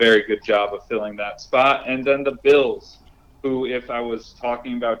do a very good job of filling that spot. And then the Bills, who, if I was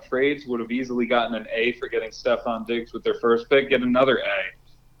talking about trades, would have easily gotten an A for getting Stephon Diggs with their first pick, get another A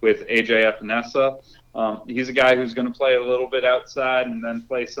with A.J. Epinesa. He's a guy who's going to play a little bit outside and then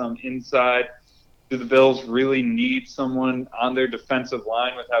play some inside. Do the Bills really need someone on their defensive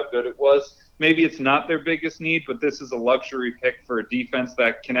line with how good it was? Maybe it's not their biggest need, but this is a luxury pick for a defense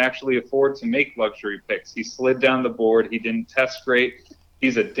that can actually afford to make luxury picks. He slid down the board. He didn't test great.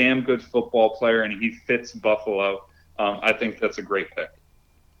 He's a damn good football player, and he fits Buffalo. I think that's a great pick.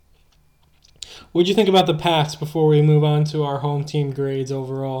 What do you think about the Pats before we move on to our home team grades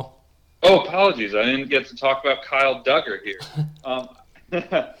overall? Oh, apologies. I didn't get to talk about Kyle Duggar here.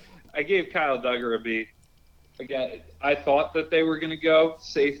 I gave Kyle Duggar a B. Again, I thought that they were going to go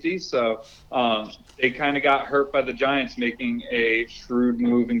safety, so they kind of got hurt by the Giants making a shrewd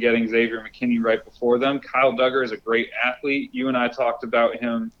move and getting Xavier McKinney right before them. Kyle Duggar is a great athlete. You and I talked about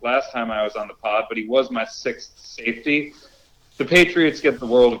him last time I was on the pod, but he was my sixth safety. The Patriots get the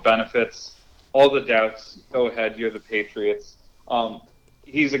world of benefits. All the doubts, go ahead, you're the Patriots.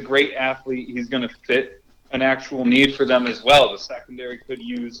 He's a great athlete. He's going to fit an actual need for them as well. The secondary could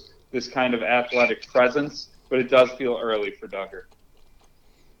use this kind of athletic presence, but it does feel early for Duggar.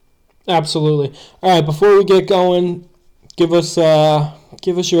 Absolutely. All right, before we get going, give us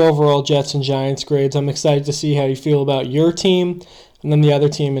your overall Jets and Giants grades. I'm excited to see how you feel about your team and then the other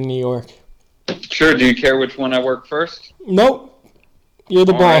team in New York. Sure. Do you care which one I work first? Nope. You're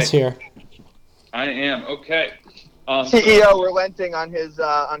the boss here. I am. Okay. CEO relenting on his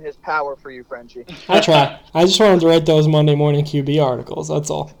power for you, Frenchie. I try. I just wanted to write those Monday morning QB articles. That's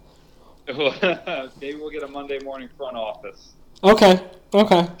all. Maybe we'll get a Monday morning front office. Okay.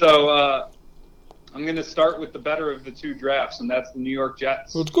 So I'm going to start with the better of the two drafts, and that's the New York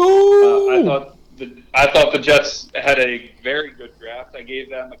Jets. Let's go. I thought the Jets had a very good draft. I gave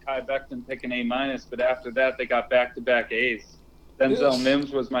that Mekhi Becton pick an A-, but after that they got back-to-back A's. Denzel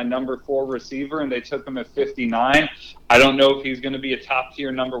Mims was my number 4 receiver, and they took him at 59. I don't know if he's going to be a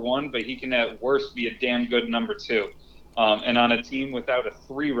top-tier number 1, but he can at worst be a damn good number 2. And on a team without a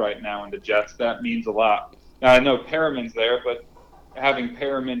 3 right now in the Jets, that means a lot. Now, I know Perriman's there, but having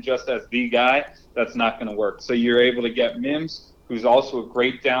Perriman just as the guy, that's not going to work. So you're able to get Mims, who's also a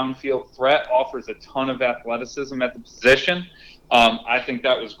great downfield threat, offers a ton of athleticism at the position. I think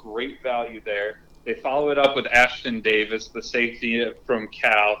that was great value there. They follow it up with Ashton Davis, the safety from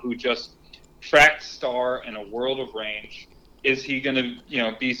Cal, who just track star in a world of range. Is he going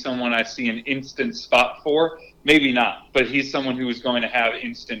to, be someone I see an instant spot for? Maybe not, but he's someone who is going to have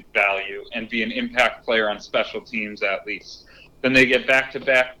instant value and be an impact player on special teams at least. Then they get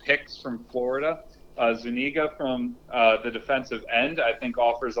back-to-back picks from Florida. Zuniga from the defensive end, I think,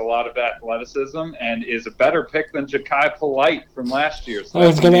 offers a lot of athleticism and is a better pick than Ja'Kai Polite from last year. So I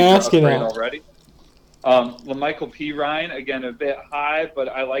was going to ask you that. Already. LaMichael P. Ryan, again, a bit high, but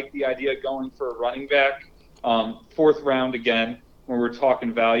I like the idea of going for a running back. 4th round again, when we're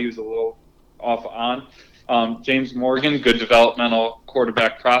talking values a little off on. James Morgan, good developmental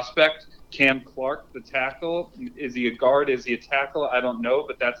quarterback prospect. Cam Clark, the tackle. Is he a guard? Is he a tackle? I don't know,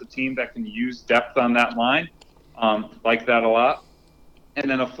 but that's a team that can use depth on that line. Like that a lot. And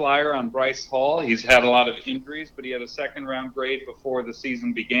then a flyer on Bryce Hall. He's had a lot of injuries, but he had a 2nd-round grade before the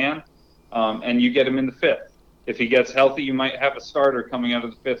season began. And you get him in the 5th. If he gets healthy, you might have a starter coming out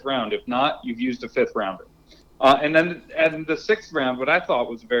of the 5th round. If not, you've used a 5th rounder. And then in the 6th round, what I thought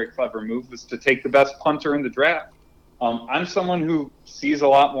was a very clever move was to take the best punter in the draft. I'm someone who sees a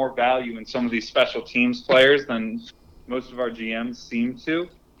lot more value in some of these special teams players than most of our GMs seem to.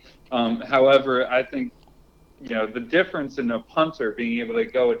 However, I think, the difference in a punter being able to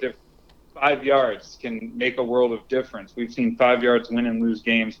go 5 yards can make a world of difference. We've seen 5 yards win and lose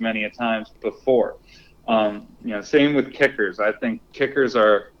games many a times before. Same with kickers. I think kickers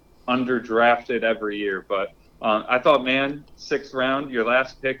are underdrafted every year, but I thought, 6th round, your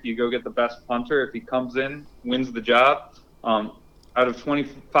last pick, you go get the best punter. If he comes in, wins the job. Out of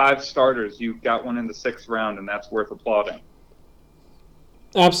 25 starters, you got one in the 6th round, and that's worth applauding.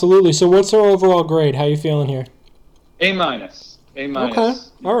 Absolutely. So what's our overall grade? How you feeling here? A-. Okay.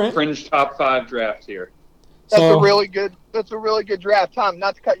 All right. Fringe top 5 draft here. That's a really good draft, Tom.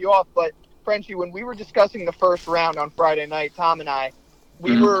 Not to cut you off, but Frenchie, when we were discussing the first round on Friday night, Tom and I,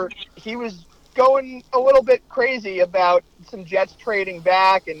 he was going a little bit crazy about some Jets trading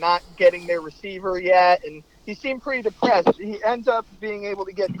back and not getting their receiver yet, and he seemed pretty depressed. He ends up being able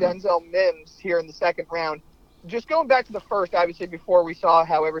to get Denzel Mims here in the second round. Just going back to the first, obviously, before we saw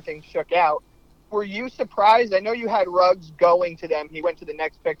how everything shook out, were you surprised? I know you had Ruggs going to them. He went to the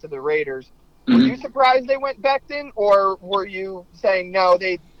next pick to the Raiders. Were you surprised they went Becton, or were you saying, no,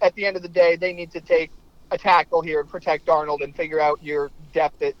 they at the end of the day, they need to take a tackle here and protect Darnold and figure out your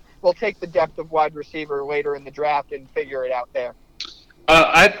depth? We'll take the depth of wide receiver later in the draft and figure it out there.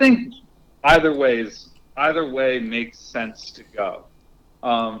 I think either way makes sense to go.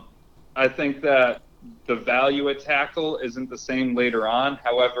 I think that the value at tackle isn't the same later on.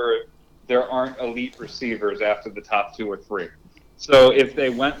 However, there aren't elite receivers after the top 2 or 3. So if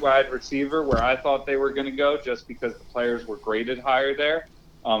they went wide receiver where I thought they were going to go just because the players were graded higher there,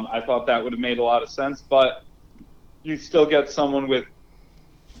 I thought that would have made a lot of sense. But you still get someone with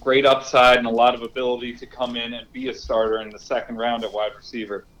great upside and a lot of ability to come in and be a starter in the second round at wide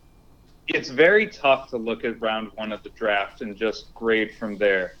receiver. It's very tough to look at round 1 of the draft and just grade from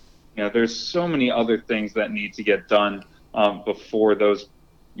there. There's so many other things that need to get done before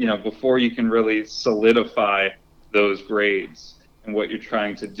you can really solidify those grades and what you're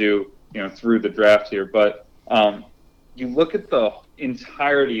trying to do, through the draft here. But you look at the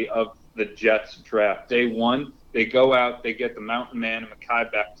entirety of the Jets draft. Day 1, they go out, they get the mountain man,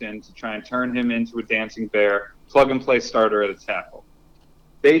 Mekhi Becton, to try and turn him into a dancing bear, plug-and-play starter at a tackle.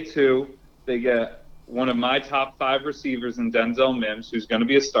 Day 2, they get one of my top 5 receivers in Denzel Mims, who's going to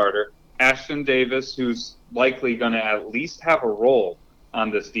be a starter, Ashton Davis, who's likely going to at least have a role on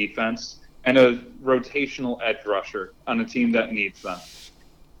this defense, and a rotational edge rusher on a team that needs them.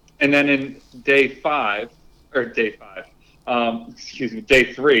 And then in day 3,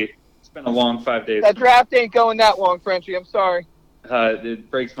 it's been a long 5 days. That draft ain't going that long, Frenchie. I'm sorry.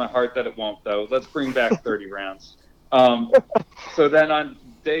 It breaks my heart that it won't, though. Let's bring back 30 rounds. So then on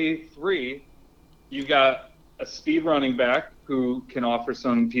day 3, you got a speed running back who can offer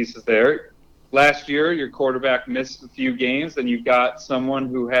some pieces there. Last year, your quarterback missed a few games, and you've got someone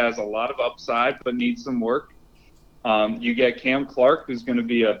who has a lot of upside but needs some work. You get Cam Clark, who's going to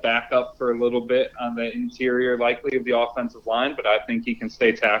be a backup for a little bit on the interior, likely, of the offensive line, but I think he can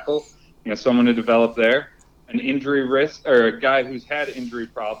stay tackle. Someone to develop there. An injury risk, or a guy who's had injury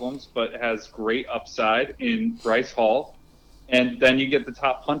problems but has great upside in Bryce Hall. And then you get the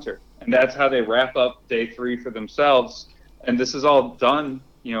top punter. And that's how they wrap up day 3 for themselves. And this is all done,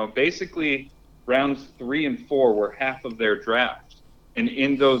 basically rounds 3 and 4 were half of their draft. And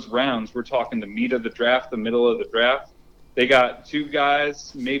in those rounds, we're talking the meat of the draft, the middle of the draft. They got 2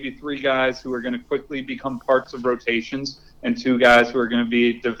 guys, maybe 3 guys who are going to quickly become parts of rotations, and 2 guys who are going to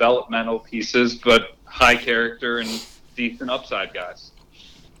be developmental pieces, but high character and decent upside guys.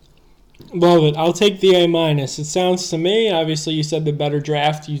 Love it. I'll take the A-. It sounds to me, obviously you said the better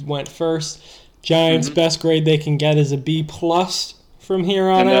draft. You went first. Giants' best grade they can get is a B+ from here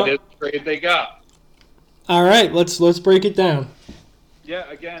on out. And that is the grade they got. All right, let's break it down. Yeah,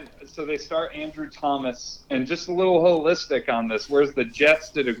 again, so they start Andrew Thomas, and just a little holistic on this, whereas the Jets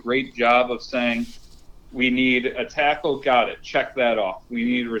did a great job of saying, we need a tackle, got it, check that off. We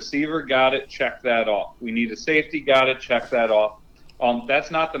need a receiver, got it, check that off. We need a safety, got it, check that off.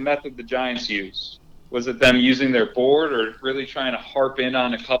 That's not the method the Giants used. Was it them using their board or really trying to harp in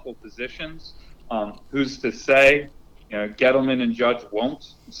on a couple positions? Who's to say? Gettleman and Judge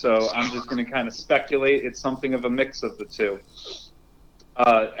won't. So I'm just going to kind of speculate it's something of a mix of the two.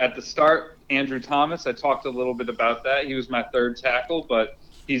 At the start, Andrew Thomas, I talked a little bit about that. He was my 3rd tackle, but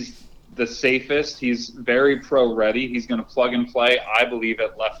he's the safest. He's very pro-ready. He's going to plug and play, I believe,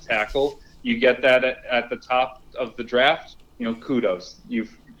 at left tackle. You get that at the top of the draft, kudos.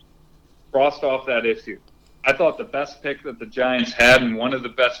 You've crossed off that issue. I thought the best pick that the Giants had, and one of the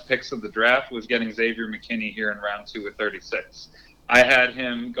best picks of the draft, was getting Xavier McKinney here in round 2 at 36. I had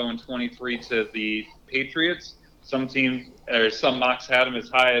him going 23 to the Patriots. Some teams, or some mocks had him as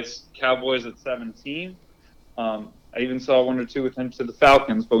high as Cowboys at 17. I even saw 1 or 2 with him to the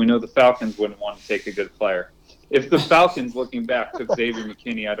Falcons, but we know the Falcons wouldn't want to take a good player. If the Falcons, looking back, took Xavier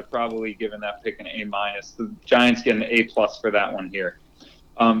McKinney, I'd have probably given that pick an A-. The Giants get an A+ for that one here.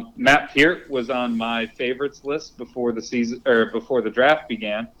 Matt Peart was on my favorites list before the season, or before the draft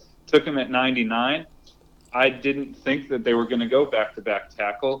began. Took him at 99. I didn't think that they were going to go back-to-back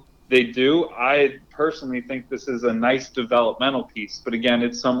tackle. They do. I personally think this is a nice developmental piece, but again,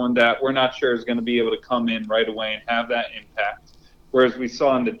 it's someone that we're not sure is going to be able to come in right away and have that impact. Whereas we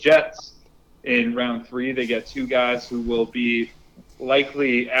saw in the Jets in round 3, they get 2 guys who will be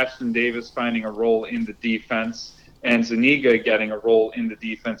likely Ashton Davis finding a role in the defense and Zuniga getting a role in the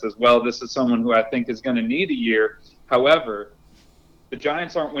defense as well. This is someone who I think is going to need a year. However, the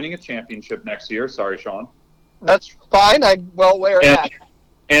Giants aren't winning a championship next year. Sorry, Sean. That's fine. I'm well aware of that.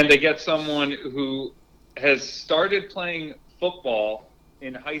 And they get someone who has started playing football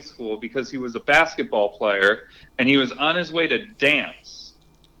in high school because he was a basketball player, and he was on his way to dance.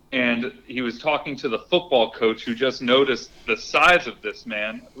 And he was talking to the football coach who just noticed the size of this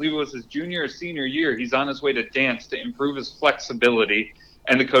man. I believe it was his junior or senior year. He's on his way to dance to improve his flexibility.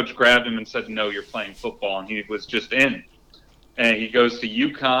 And the coach grabbed him and said, no, you're playing football. And he was just in. And he goes to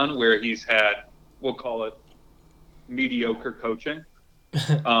UConn, where he's had, we'll call it, mediocre coaching.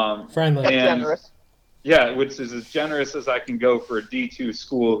 Friendly. And, Generous. yeah, which is as generous as I can go for a D2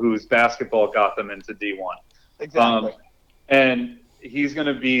 school whose basketball got them into D1. Exactly. And he's going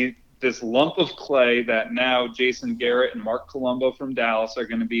to be this lump of clay that now Jason Garrett and Mark Colombo from Dallas are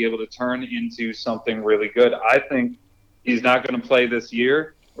going to be able to turn into something really good. I think he's not going to play this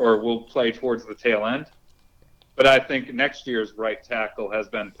year, or will play towards the tail end. But I think next year's right tackle has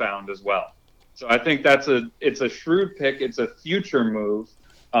been found as well. So I think it's a shrewd pick. It's a future move,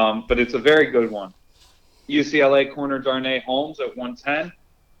 but it's a very good one. UCLA corner Darnay Holmes at 110.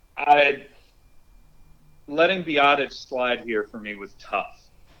 Letting Biotic slide here for me was tough.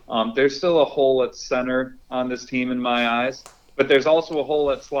 There's still a hole at center on this team in my eyes, but there's also a hole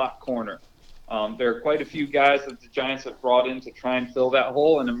at slot corner. There are quite a few guys that the Giants have brought in to try and fill that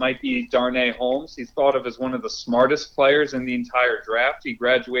hole, and it might be Darnay Holmes. He's thought of as one of the smartest players in the entire draft. He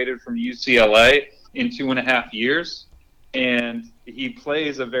graduated from UCLA in 2.5 years, and he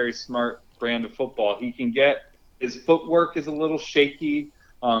plays a very smart brand of football. He can get – his footwork is a little shaky,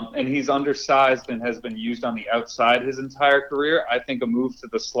 and he's undersized and has been used on the outside his entire career. I think a move to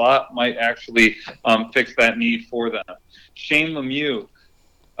the slot might actually fix that need for them. Shane Lemieux.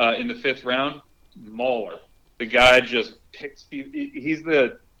 In the 5th round, mauler. The guy just picks – he's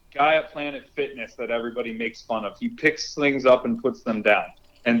the guy at Planet Fitness that everybody makes fun of. He picks things up and puts them down,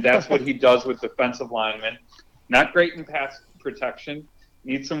 and that's what he does with defensive linemen. Not great in pass protection.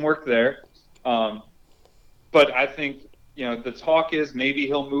 Needs some work there. But I think, the talk is maybe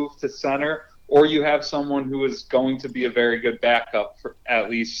he'll move to center, or you have someone who is going to be a very good backup for at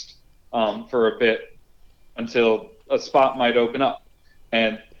least for a bit until a spot might open up.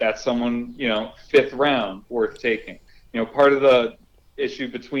 And that's someone, 5th round worth taking. Part of the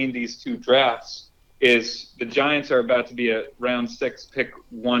issue between these two drafts is the Giants are about to be at round 6, pick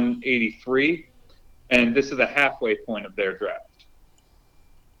 183, and this is the halfway point of their draft.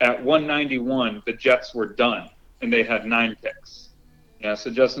 At 191, the Jets were done, and they had 9 picks. So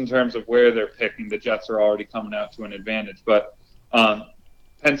just in terms of where they're picking, the Jets are already coming out to an advantage. But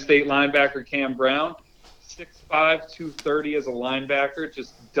Penn State linebacker Cam Brown, 6'5", 230 as a linebacker,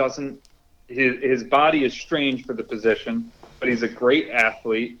 just doesn't – his body is strange for the position, but he's a great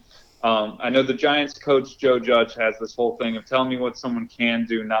athlete. I know the Giants coach, Joe Judge, has this whole thing of tell me what someone can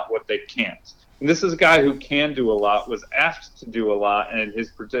do, not what they can't. And this is a guy who can do a lot, was asked to do a lot, and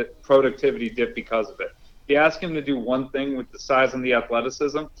his productivity dipped because of it. If you ask him to do one thing with the size and the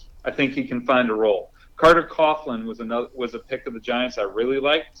athleticism, I think he can find a role. Carter Coughlin was a pick of the Giants I really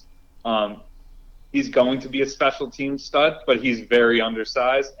liked. He's going to be a special team stud, but he's very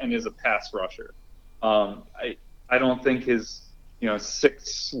undersized and is a pass rusher. I don't think his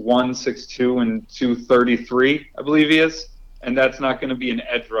 6'1", 6'2", and 233, I believe he is, and that's not going to be an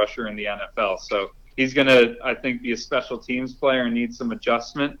edge rusher in the NFL. So he's going to, I think, be a special teams player and need some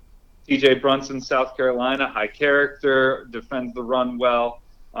adjustment. T.J. Brunson, South Carolina, high character, defends the run well.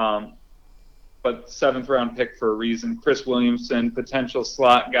 But 7th round pick for a reason. Chris Williamson, potential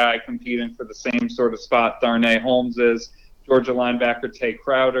slot guy competing for the same sort of spot Darnay Holmes is. Georgia linebacker Tay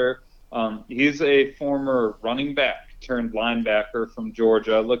Crowder. He's a former running back turned linebacker from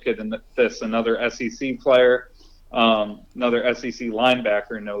Georgia. Look at this, another SEC player, another SEC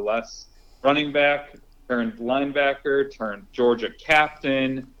linebacker, no less. Running back turned linebacker, turned Georgia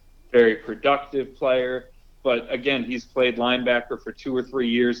captain, very productive player. But again, he's played linebacker for 2 or 3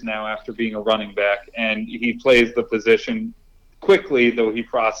 years now after being a running back, and he plays the position quickly, though he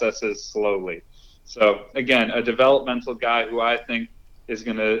processes slowly. So again, a developmental guy who I think is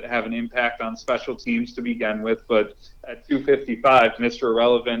going to have an impact on special teams to begin with. But at 255, Mr.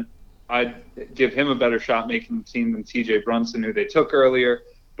 Irrelevant, I'd give him a better shot making the team than T.J. Brunson, who they took earlier.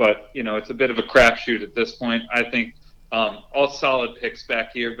 But, it's a bit of a crapshoot at this point. I think all solid picks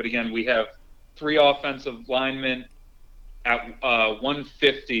back here. But again, we have 3 offensive linemen at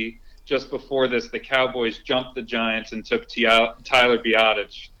 150. Just before this, the Cowboys jumped the Giants and took Tyler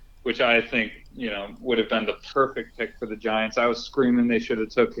Biotic, which I think would have been the perfect pick for the Giants. I was screaming they should have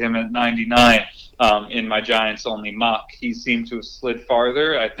took him at 99 in my Giants only mock. He seemed to have slid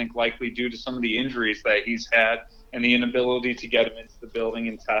farther, I think likely due to some of the injuries that he's had and the inability to get him into the building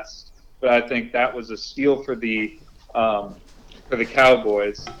and test. But I think that was a steal for the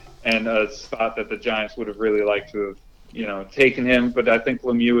Cowboys, and a spot that the Giants would have really liked to have taken him. But I think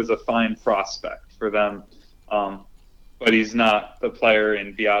Lemieux is a fine prospect for them. But he's not the player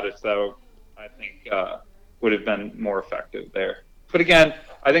in Biadasz that I think would have been more effective there. But again,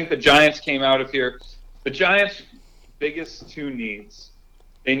 I think the Giants came out of here. The Giants' biggest two needs,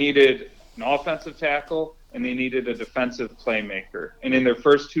 they needed an offensive tackle and they needed a defensive playmaker. And in their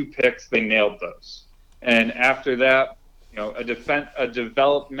first two picks, they nailed those. And after that, a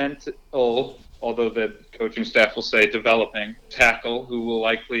developmental, although the coaching staff will say developing, tackle who will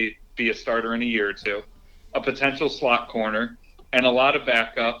likely be a starter in a year or two, a potential slot corner, and a lot of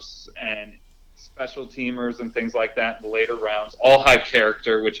backups and special teamers and things like that in the later rounds, all high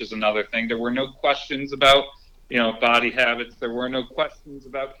character, which is another thing. There were no questions about, body habits. There were no questions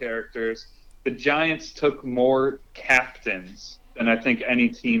about characters. The Giants took more captains than I think any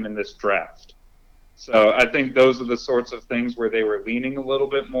team in this draft. So I think those are the sorts of things where they were leaning a little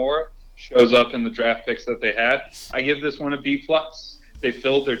bit more, shows up in the draft picks that they had. I give this one a B+. They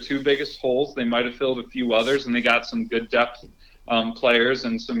filled their two biggest holes. They might have filled a few others, and they got some good depth players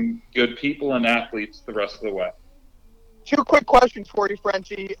and some good people and athletes the rest of the way. Two quick questions for you,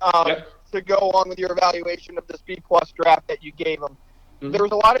 Frenchie, to go along with your evaluation of this B+ draft that you gave them. Mm-hmm. There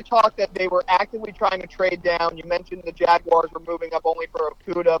was a lot of talk that they were actively trying to trade down. You mentioned the Jaguars were moving up only for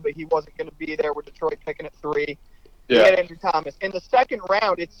Okudah, but he wasn't going to be there with Detroit picking at 3. Yeah. They had Andrew Thomas. In the second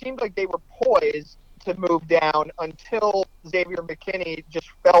round, it seemed like they were poised to move down until Xavier McKinney just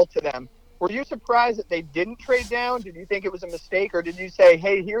fell to them. Were you surprised that they didn't trade down? Did you think it was a mistake, or did you say,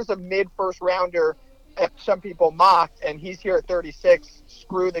 hey, here's a mid-first rounder that some people mocked, and he's here at 36,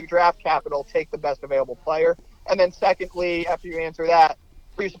 screw the draft capital, take the best available player? And then secondly, after you answer that,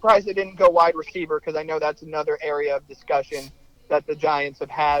 were you surprised they didn't go wide receiver? Because I know that's another area of discussion that the Giants have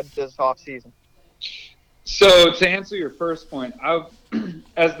had this offseason. So to answer your first point,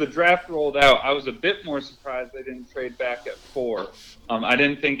 as the draft rolled out, I was a bit more surprised they didn't trade back at 4. I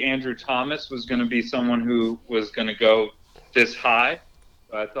didn't think Andrew Thomas was going to be someone who was going to go this high.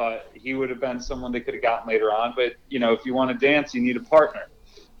 I thought he would have been someone they could have gotten later on. But, if you want to dance, you need a partner.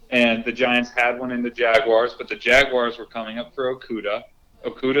 And the Giants had one in the Jaguars, but the Jaguars were coming up for Okudah.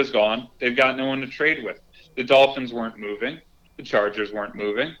 Okudah's gone. They've got no one to trade with. The Dolphins weren't moving. The Chargers weren't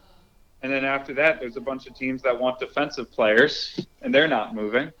moving. And then after that, there's a bunch of teams that want defensive players, and they're not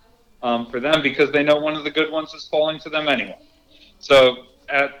moving for them because they know one of the good ones is falling to them anyway. So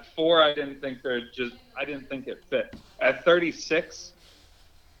at 4, I didn't think it fit. At 36,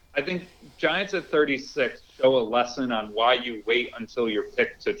 I think Giants at 36 show a lesson on why you wait until you're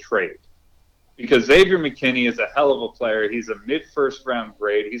picked to trade. Because Xavier McKinney is a hell of a player. He's a mid-first round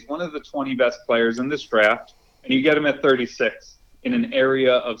grade. He's one of the 20 best players in this draft, and you get him at 36 in an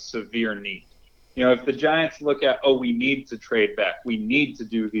area of severe need. If the Giants look at, we need to trade back, we need to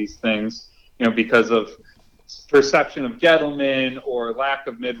do these things, because of perception of Gettleman or lack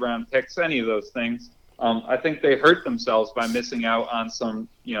of mid-round picks, any of those things, I think they hurt themselves by missing out on some,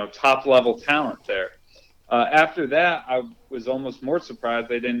 top-level talent there. After that, I was almost more surprised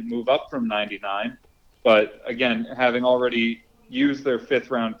they didn't move up from 99. But, again, having already used their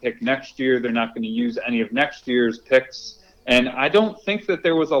 5th-round pick next year, they're not going to use any of next year's picks. And I don't think that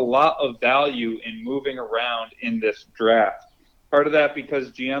there was a lot of value in moving around in this draft. Part of that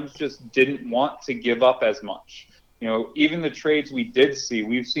because GMs just didn't want to give up as much. Even the trades we did see,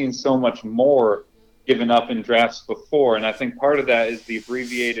 we've seen so much more given up in drafts before. And I think part of that is the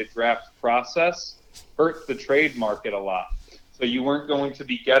abbreviated draft process hurt the trade market a lot. So you weren't going to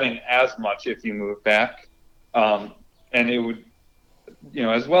be getting as much if you moved back. And it would,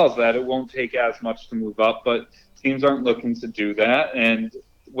 as well as that, it won't take as much to move up, but teams aren't looking to do that. And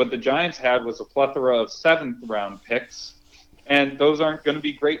what the Giants had was a plethora of 7th-round picks, and those aren't going to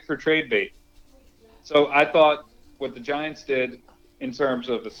be great for trade bait. So I thought what the Giants did in terms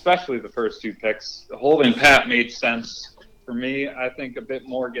of especially the first 2 picks, holding pat made sense. For me, I think a bit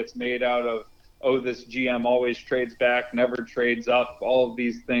more gets made out of, this GM always trades back, never trades up, all of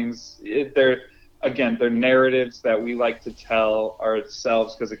these things. They're narratives that we like to tell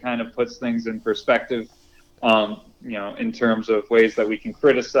ourselves because it kind of puts things in perspective. In terms of ways that we can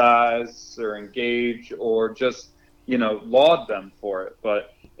criticize or engage or just, laud them for it.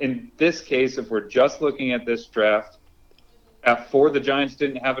 But in this case, if we're just looking at this draft, at 4, the Giants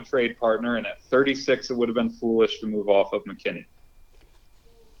didn't have a trade partner, and at 36, it would have been foolish to move off of McKinney.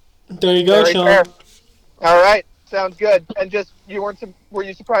 There you go, Very Sean. fair. All right, sounds good. And just were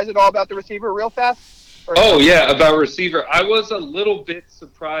you surprised at all about the receiver real fast? Or Oh, no? yeah, about receiver. I was a little bit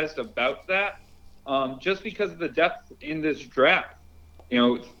surprised about that, just because of the depth in this draft. You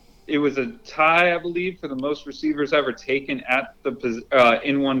know, it was a tie, I believe, for the most receivers ever taken at the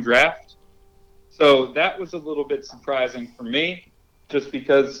in one draft. So that was a little bit surprising for me, just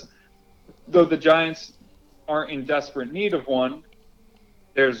because though the Giants aren't in desperate need of one,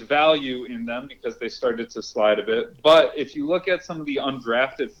 there's value in them because they started to slide a bit. But if you look at some of the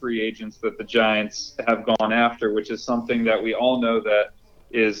undrafted free agents that the Giants have gone after, which is something that we all know that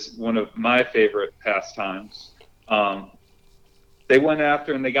is one of my favorite pastimes, they went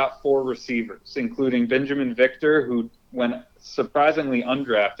after and they got 4 receivers, including Benjamin Victor, who went surprisingly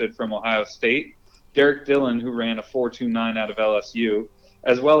undrafted from Ohio State, Derek Dillon, who ran a 4.29 out of LSU,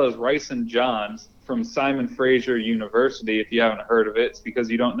 as well as Ryson Johns from Simon Fraser University. If you haven't heard of it, it's because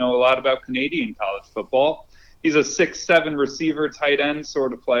you don't know a lot about Canadian college football. He's a 6'7" receiver, tight end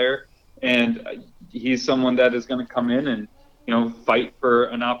sort of player, and he's someone that is going to come in and fight for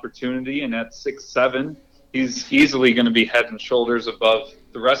an opportunity. And at 6'7", he's easily going to be head and shoulders above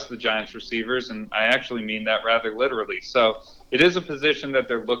the rest of the Giants receivers, and I actually mean that rather literally. So it is a position that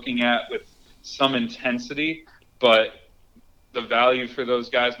they're looking at with some intensity, but the value for those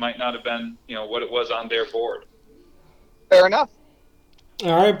guys might not have been, what it was on their board. Fair enough.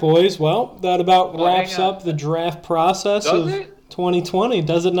 All right, boys. Well, that about wraps hang on. up the draft process Does of it? 2020,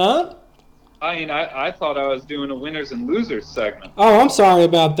 does it not? I mean, I thought I was doing a winners and losers segment. Oh, I'm sorry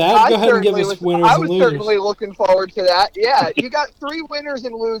about that. Go ahead and give us winners I and was losers. certainly looking forward to that. Yeah, you got 3 winners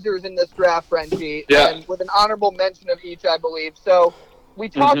and losers in this draft, Frenchie, Yeah. and with an honorable mention of each, I believe. So we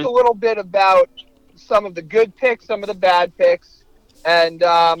talked a little bit about some of the good picks, some of the bad picks, and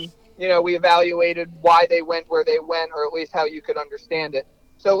we evaluated why they went where they went, or at least how you could understand it.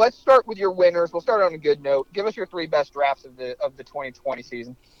 So let's start with your winners. We'll start on a good note. Give us your 3 best drafts of the 2020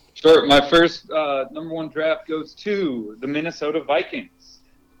 season. Sure. My first number 1 draft goes to the Minnesota Vikings.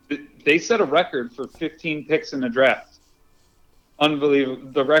 They set a record for 15 picks in the draft.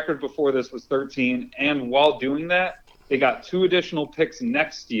 Unbelievable. The record before this was 13. And while doing that, they got 2 additional picks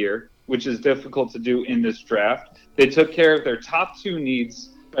next year, which is difficult to do in this draft. They took care of their top 2 needs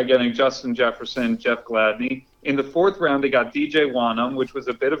by getting Justin Jefferson, Jeff Gladney. In the 4th round, they got DJ Wanham, which was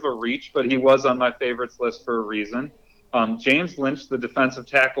a bit of a reach, but he was on my favorites list for a reason. James Lynch, the defensive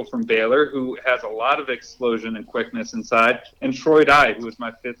tackle from Baylor, who has a lot of explosion and quickness inside, and Troy Dye, who is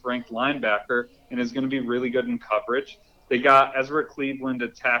my 5th-ranked linebacker and is going to be really good in coverage. They got Ezra Cleveland, a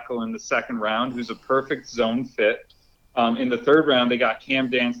tackle, in the 2nd round, who's a perfect zone fit. In the 3rd round, they got Cam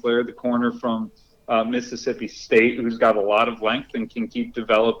Dantzler, the corner from Mississippi State, who's got a lot of length and can keep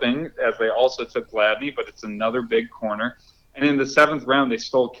developing, as they also took Gladney, but it's another big corner. And in the 7th round, they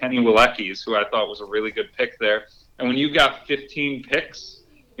stole Kenny Willekes, who I thought was a really good pick there. And when you got 15 picks,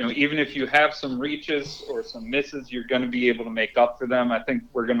 even if you have some reaches or some misses, you're going to be able to make up for them. I think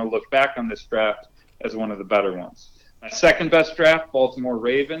we're going to look back on this draft as one of the better ones. My second best draft, Baltimore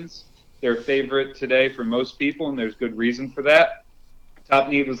Ravens. Their favorite today for most people, and there's good reason for that. Top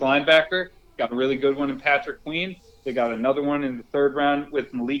need was linebacker. Got a really good one in Patrick Queen. They got another one in the 3rd round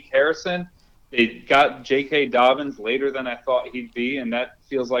with Malik Harrison. They got J.K. Dobbins later than I thought he'd be, and that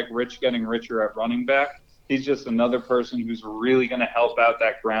feels like Rich getting richer at running back. He's just another person who's really going to help out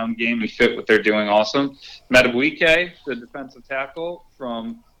that ground game and fit what they're doing awesome. Madubuike, the defensive tackle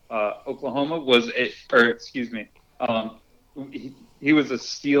from Oklahoma, he was a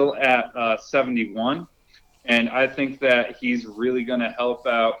steal at 71. And I think that he's really going to help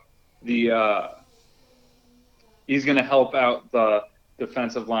out the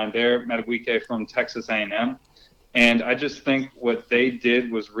defensive line there. Madubuike from Texas A&M. And I just think what they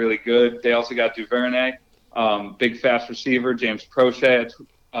did was really good. They also got Duvernay. Big fast receiver, James Prochet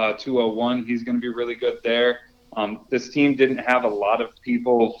at 201. He's going to be really good there. This team didn't have a lot of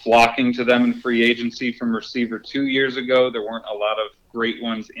people flocking to them in free agency from receiver 2 years ago. There weren't a lot of great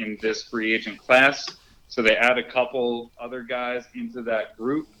ones in this free agent class. So they add a couple other guys into that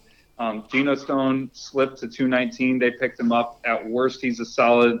group. Geno Stone slipped to 219. They picked him up. At worst, he's a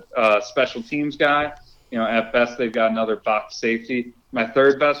solid special teams guy. At best, they've got another box safety. My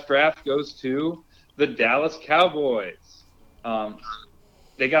 3rd best draft goes to the Dallas Cowboys.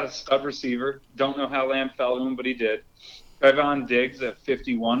 They got a stud receiver. Don't know how Lamb fell to him, but he did. Trevon Diggs at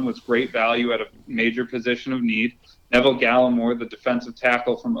 51 was great value at a major position of need. Neville Gallimore, the defensive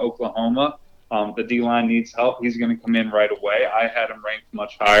tackle from Oklahoma. The D-line needs help. He's going to come in right away. I had him ranked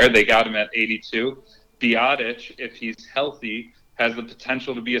much higher. They got him at 82. Biotic, if he's healthy, has the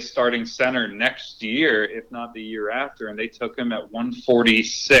potential to be a starting center next year, if not the year after, and they took him at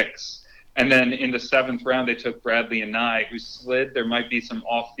 146. And then in the 7th round, they took Bradley Anae, who slid. There might be some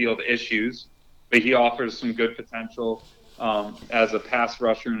off-field issues, but he offers some good potential as a pass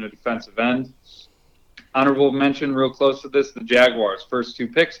rusher and a defensive end. Honorable mention, real close to this, the Jaguars. First 2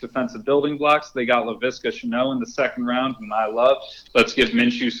 picks, defensive building blocks. They got Laviska Shenault in the 2nd round, whom I love. Let's give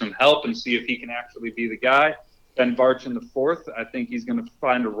Minshew some help and see if he can actually be the guy. Ben Barch in the 4th. I think he's going to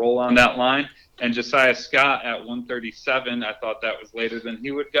find a role on that line. And Josiah Scott at 137. I thought that was later than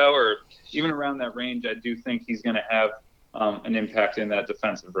he would go, or even around that range. I do think he's going to have an impact in that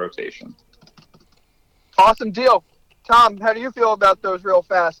defensive rotation. Awesome deal. Tom, how do you feel about those real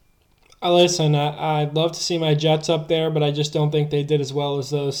fast? Listen, I'd love to see my Jets up there, but I just don't think they did as well as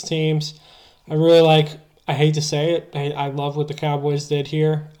those teams. I hate to say it, I love what the Cowboys did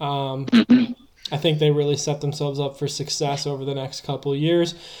here. I think they really set themselves up for success over the next couple of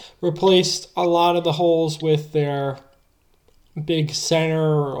years. Replaced a lot of the holes with their big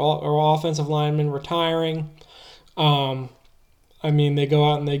center or offensive lineman retiring. They go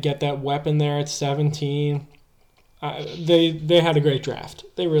out and they get that weapon there at 17. They had a great draft.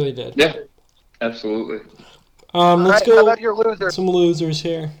 They really did. Yeah, absolutely. Let's go. How about your losers? Some losers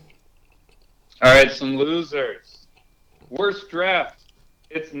here. All right, some losers. Worst draft.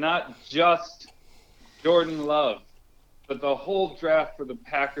 It's not just Jordan Love, but the whole draft for the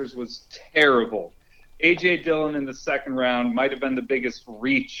Packers was terrible. A.J. Dillon in the 2nd round might have been the biggest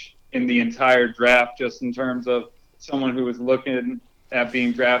reach in the entire draft, just in terms of someone who was looking at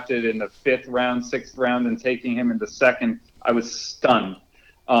being drafted in the 5th round, 6th round, and taking him in the 2nd. I was stunned.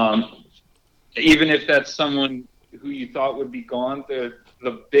 Even if that's someone who you thought would be gone,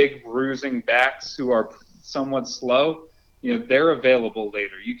 the big bruising backs who are somewhat slow, they're available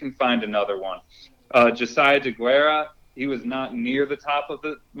later. You can find another one. Josiah DeGuara, he was not near the top of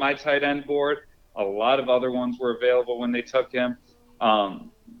my tight end board. A lot of other ones were available when they took him.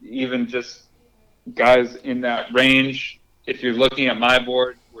 Even just guys in that range. If you're looking at my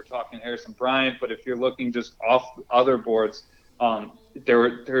board, we're talking Harrison Bryant, but if you're looking just off other boards,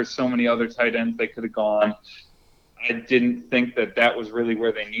 there are so many other tight ends they could have gone. I didn't think that was really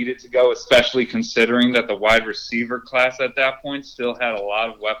where they needed to go, especially considering that the wide receiver class at that point still had a lot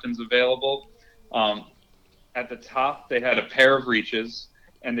of weapons available. At the top, they had a pair of reaches,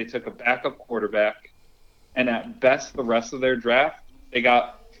 and they took a backup quarterback. And at best, the rest of their draft, they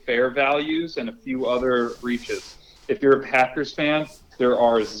got fair values and a few other reaches. If you're a Packers fan, there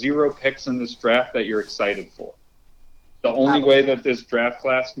are 0 picks in this draft that you're excited for. The only way that this draft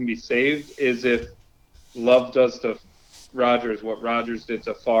class can be saved is if Love does to Rodgers what Rodgers did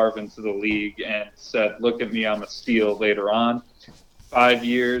to Favre into the league and said, look at me, I'm a steal later on. 5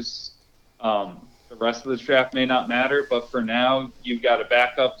 years, the rest of this draft may not matter, but for now, you've got a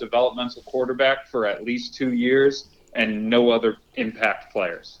backup developmental quarterback for at least 2 years and no other impact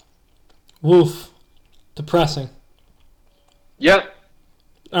players. Woof. Depressing. Yep.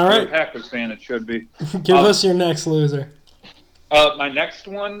 All right. For a Packers fan, it should be. Give us your next loser. My next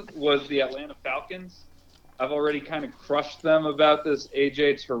one was the Atlanta Falcons. I've already kind of crushed them about this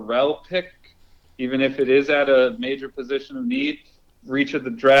A.J. Terrell pick, even if it is at a major position of need. Reach of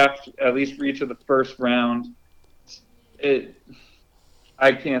the draft, at least reach of the 1st round.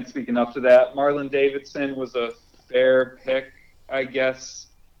 I can't speak enough to that. Marlon Davidson was a fair pick, I guess.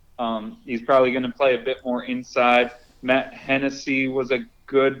 He's probably going to play a bit more inside. Matt Hennessy was a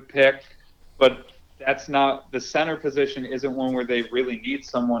good pick, but that's not – the center position isn't one where they really need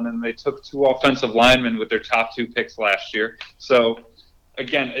someone, and they took 2 offensive linemen with their top 2 picks last year. So,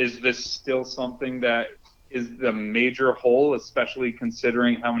 again, is this still something that is the major hole, especially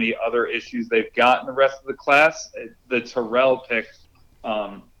considering how many other issues they've got in the rest of the class? The Terrell pick,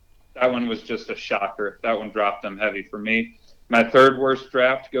 that one was just a shocker. That one dropped them heavy for me. My 3rd worst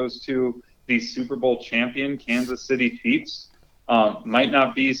draft goes to the Super Bowl champion Kansas City Chiefs. Might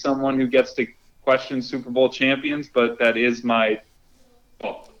not be someone who gets to question Super Bowl champions, but that is my,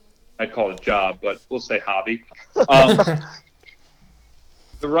 well, I'd call it a job, but we'll say hobby.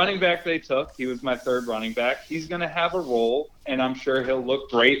 The running back they took, he was my 3rd running back. He's going to have a role, and I'm sure he'll look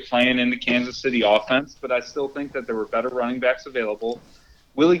great playing in the Kansas City offense, but I still think that there were better running backs available.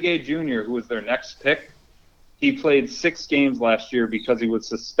 Willie Gay Jr., who was their next pick, he played 6 games last year because he was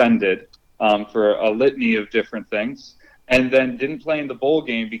suspended for a litany of different things, and then didn't play in the bowl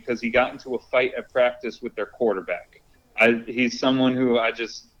game because he got into a fight at practice with their quarterback. He's someone who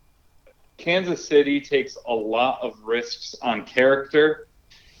Kansas City takes a lot of risks on character,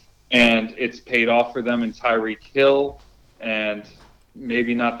 and it's paid off for them in Tyreek Hill, and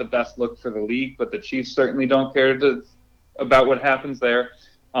maybe not the best look for the league, but the Chiefs certainly don't care to about what happens there.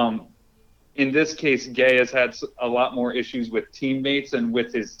 In this case, Gay has had a lot more issues with teammates and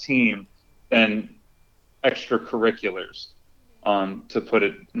with his team than extracurriculars, to put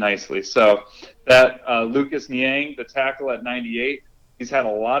it nicely. So that Lucas Niang, the tackle at 98, he's had a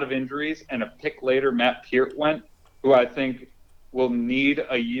lot of injuries, and a pick later, Matt Peart went, who I think will need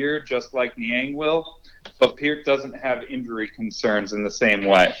a year just like Niang will, but Peart doesn't have injury concerns in the same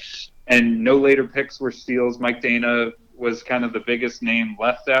way. And no later picks were steals. Mike Dana was kind of the biggest name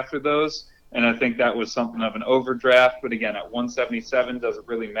left after those, and I think that was something of an overdraft. But again, at 177, does it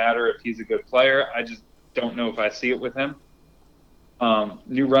really matter if he's a good player? I just don't know if I see it with him.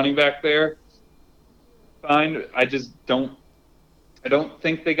 New running back there, fine. I don't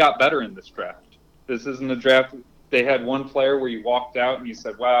think they got better in this draft. This isn't a draft. They had one player where you walked out and you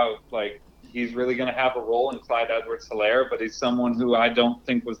said, wow, like, he's really going to have a role in Clyde Edwards-Helaire, but he's someone who I don't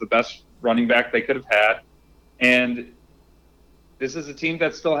think was the best running back they could have had. And this is a team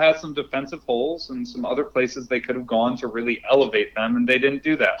that still has some defensive holes and some other places they could have gone to really elevate them, and they didn't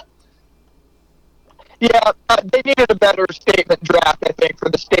do that. Yeah, they needed a better statement draft, I think, for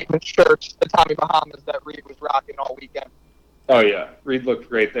the statement shirts, the Tommy Bahamas that Reed was rocking all weekend. Oh, yeah. Reed looked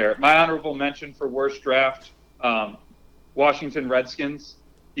great there. My honorable mention for worst draft, Washington Redskins.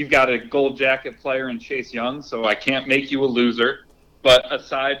 You've got a gold jacket player in Chase Young, so I can't make you a loser. But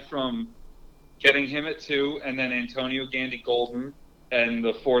aside from getting him at 2 and then Antonio Gandy-Golden in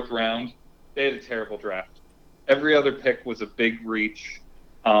the 4th round, they had a terrible draft. Every other pick was a big reach.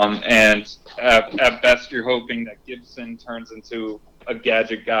 And at best, you're hoping that Gibson turns into a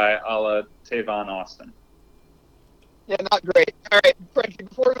gadget guy a la Tavon Austin. Yeah, not great. All right, Frenchie,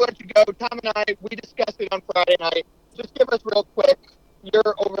 before we let you go, Tom and I, we discussed it on Friday night. Just give us real quick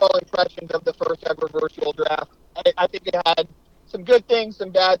your overall impressions of the first ever virtual draft. I think it had some good things, some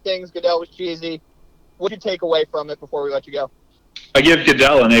bad things. Goodell was cheesy. What did you take away from it before we let you go? I give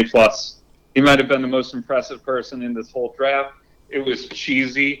Goodell an A+. He might have been the most impressive person in this whole draft. It was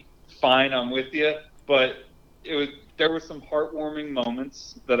cheesy. Fine, I'm with you. But there were some heartwarming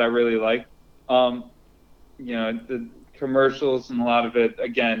moments that I really liked. The commercials and a lot of it,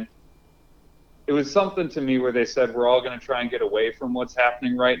 again, it was something to me where they said we're all going to try and get away from what's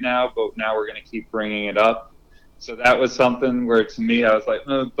happening right now, but now we're going to keep bringing it up. So that was something where, to me, I was like,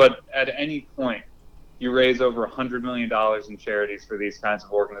 but at any point, you raise over $100 million in charities for these kinds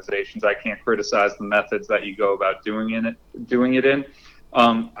of organizations. I can't criticize the methods that you go about doing it in.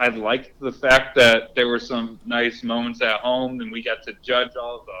 I liked the fact that there were some nice moments at home, and we got to judge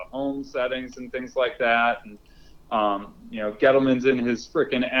all of the home settings and things like that. And Gettleman's in his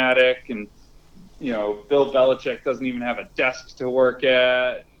freaking attic, and Bill Belichick doesn't even have a desk to work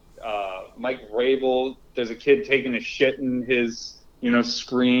at. Mike Rabel, there's a kid taking a shit in his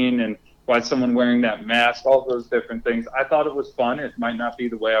screen, and why someone wearing that mask, all those different things. I thought it was fun. It might not be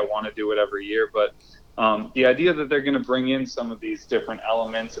the way I want to do it every year, but the idea that they're going to bring in some of these different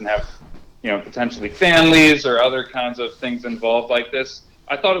elements and have, potentially families or other kinds of things involved like this,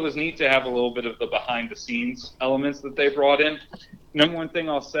 I thought it was neat to have a little bit of the behind-the-scenes elements that they brought in. Number one thing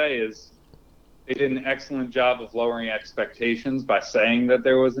I'll say is they did an excellent job of lowering expectations by saying that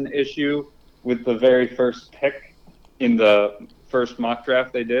there was an issue with the very first pick in the first mock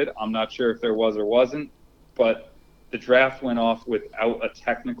draft they did. I'm not sure if there was or wasn't, but the draft went off without a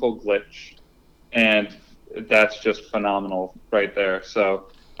technical glitch, and that's just phenomenal right there. So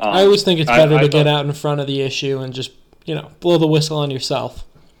I always think it's better to get out in front of the issue and just blow the whistle on yourself.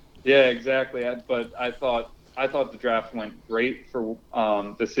 Yeah, exactly. But I thought the draft went great for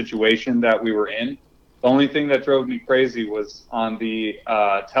the situation that we were in. The only thing that drove me crazy was on the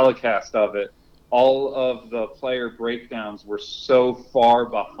telecast of it. All of the player breakdowns were so far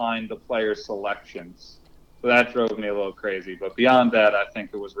behind the player selections. So that drove me a little crazy. But beyond that, I think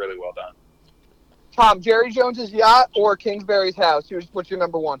it was really well done. Tom, Jerry Jones's yacht or Kingsbury's house? What's your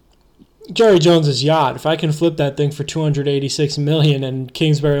number one? Jerry Jones's yacht. If I can flip that thing for $286 million and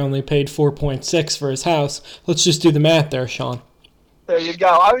Kingsbury only paid $4.6 for his house, let's just do the math there, Sean. There you go.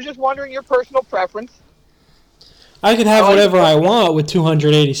 I was just wondering your personal preference. I could have whatever I want with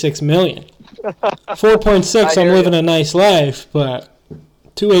 $286 million. 4.6, I'm living a nice life, but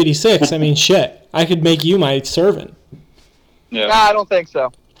 286, I mean, shit. I could make you my servant. Yeah. Nah, I don't think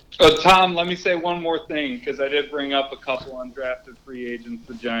so. Tom, let me say one more thing, because I did bring up a couple undrafted free agents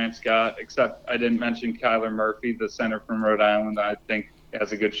the Giants got, except I didn't mention Kyler Murphy, the center from Rhode Island. I think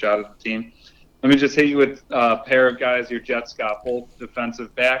has a good shot at the team. Let me just hit you with a pair of guys your Jets got, both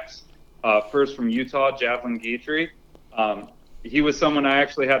defensive backs. First from Utah, Javelin Guidry. He was someone I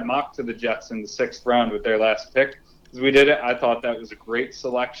actually had mocked to the Jets in the 6th round with their last pick. we did it. I thought that was a great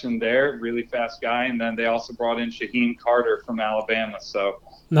selection there, really fast guy. And then they also brought in Shaheem Carter from Alabama. So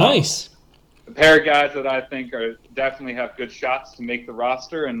nice. A pair of guys that I think are definitely have good shots to make the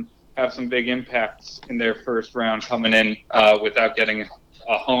roster and have some big impacts in their first round coming in without getting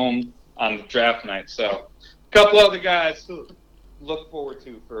a home on the draft night. So a couple other guys to look forward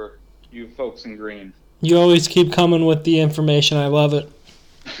to for you folks in green. You always keep coming with the information. I love it.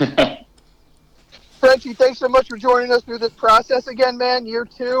 Frenchie, thanks so much for joining us through this process again, man. Year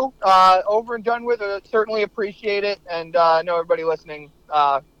 2, over and done with. Certainly appreciate it, and I know everybody listening,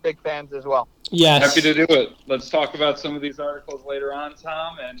 big fans as well. Yes. Happy to do it. Let's talk about some of these articles later on,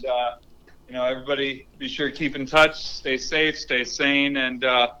 Tom, and everybody be sure to keep in touch, stay safe, stay sane, and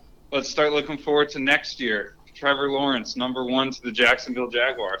let's start looking forward to next year. Trevor Lawrence, number 1 to the Jacksonville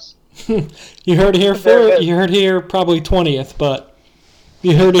Jaguars. You heard it here first. You heard it here probably 20th, but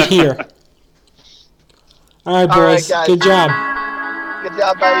you heard it here. All right, boys. All right, guys. Good job. Good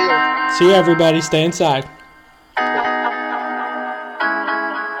job by you. See you, everybody. Stay inside.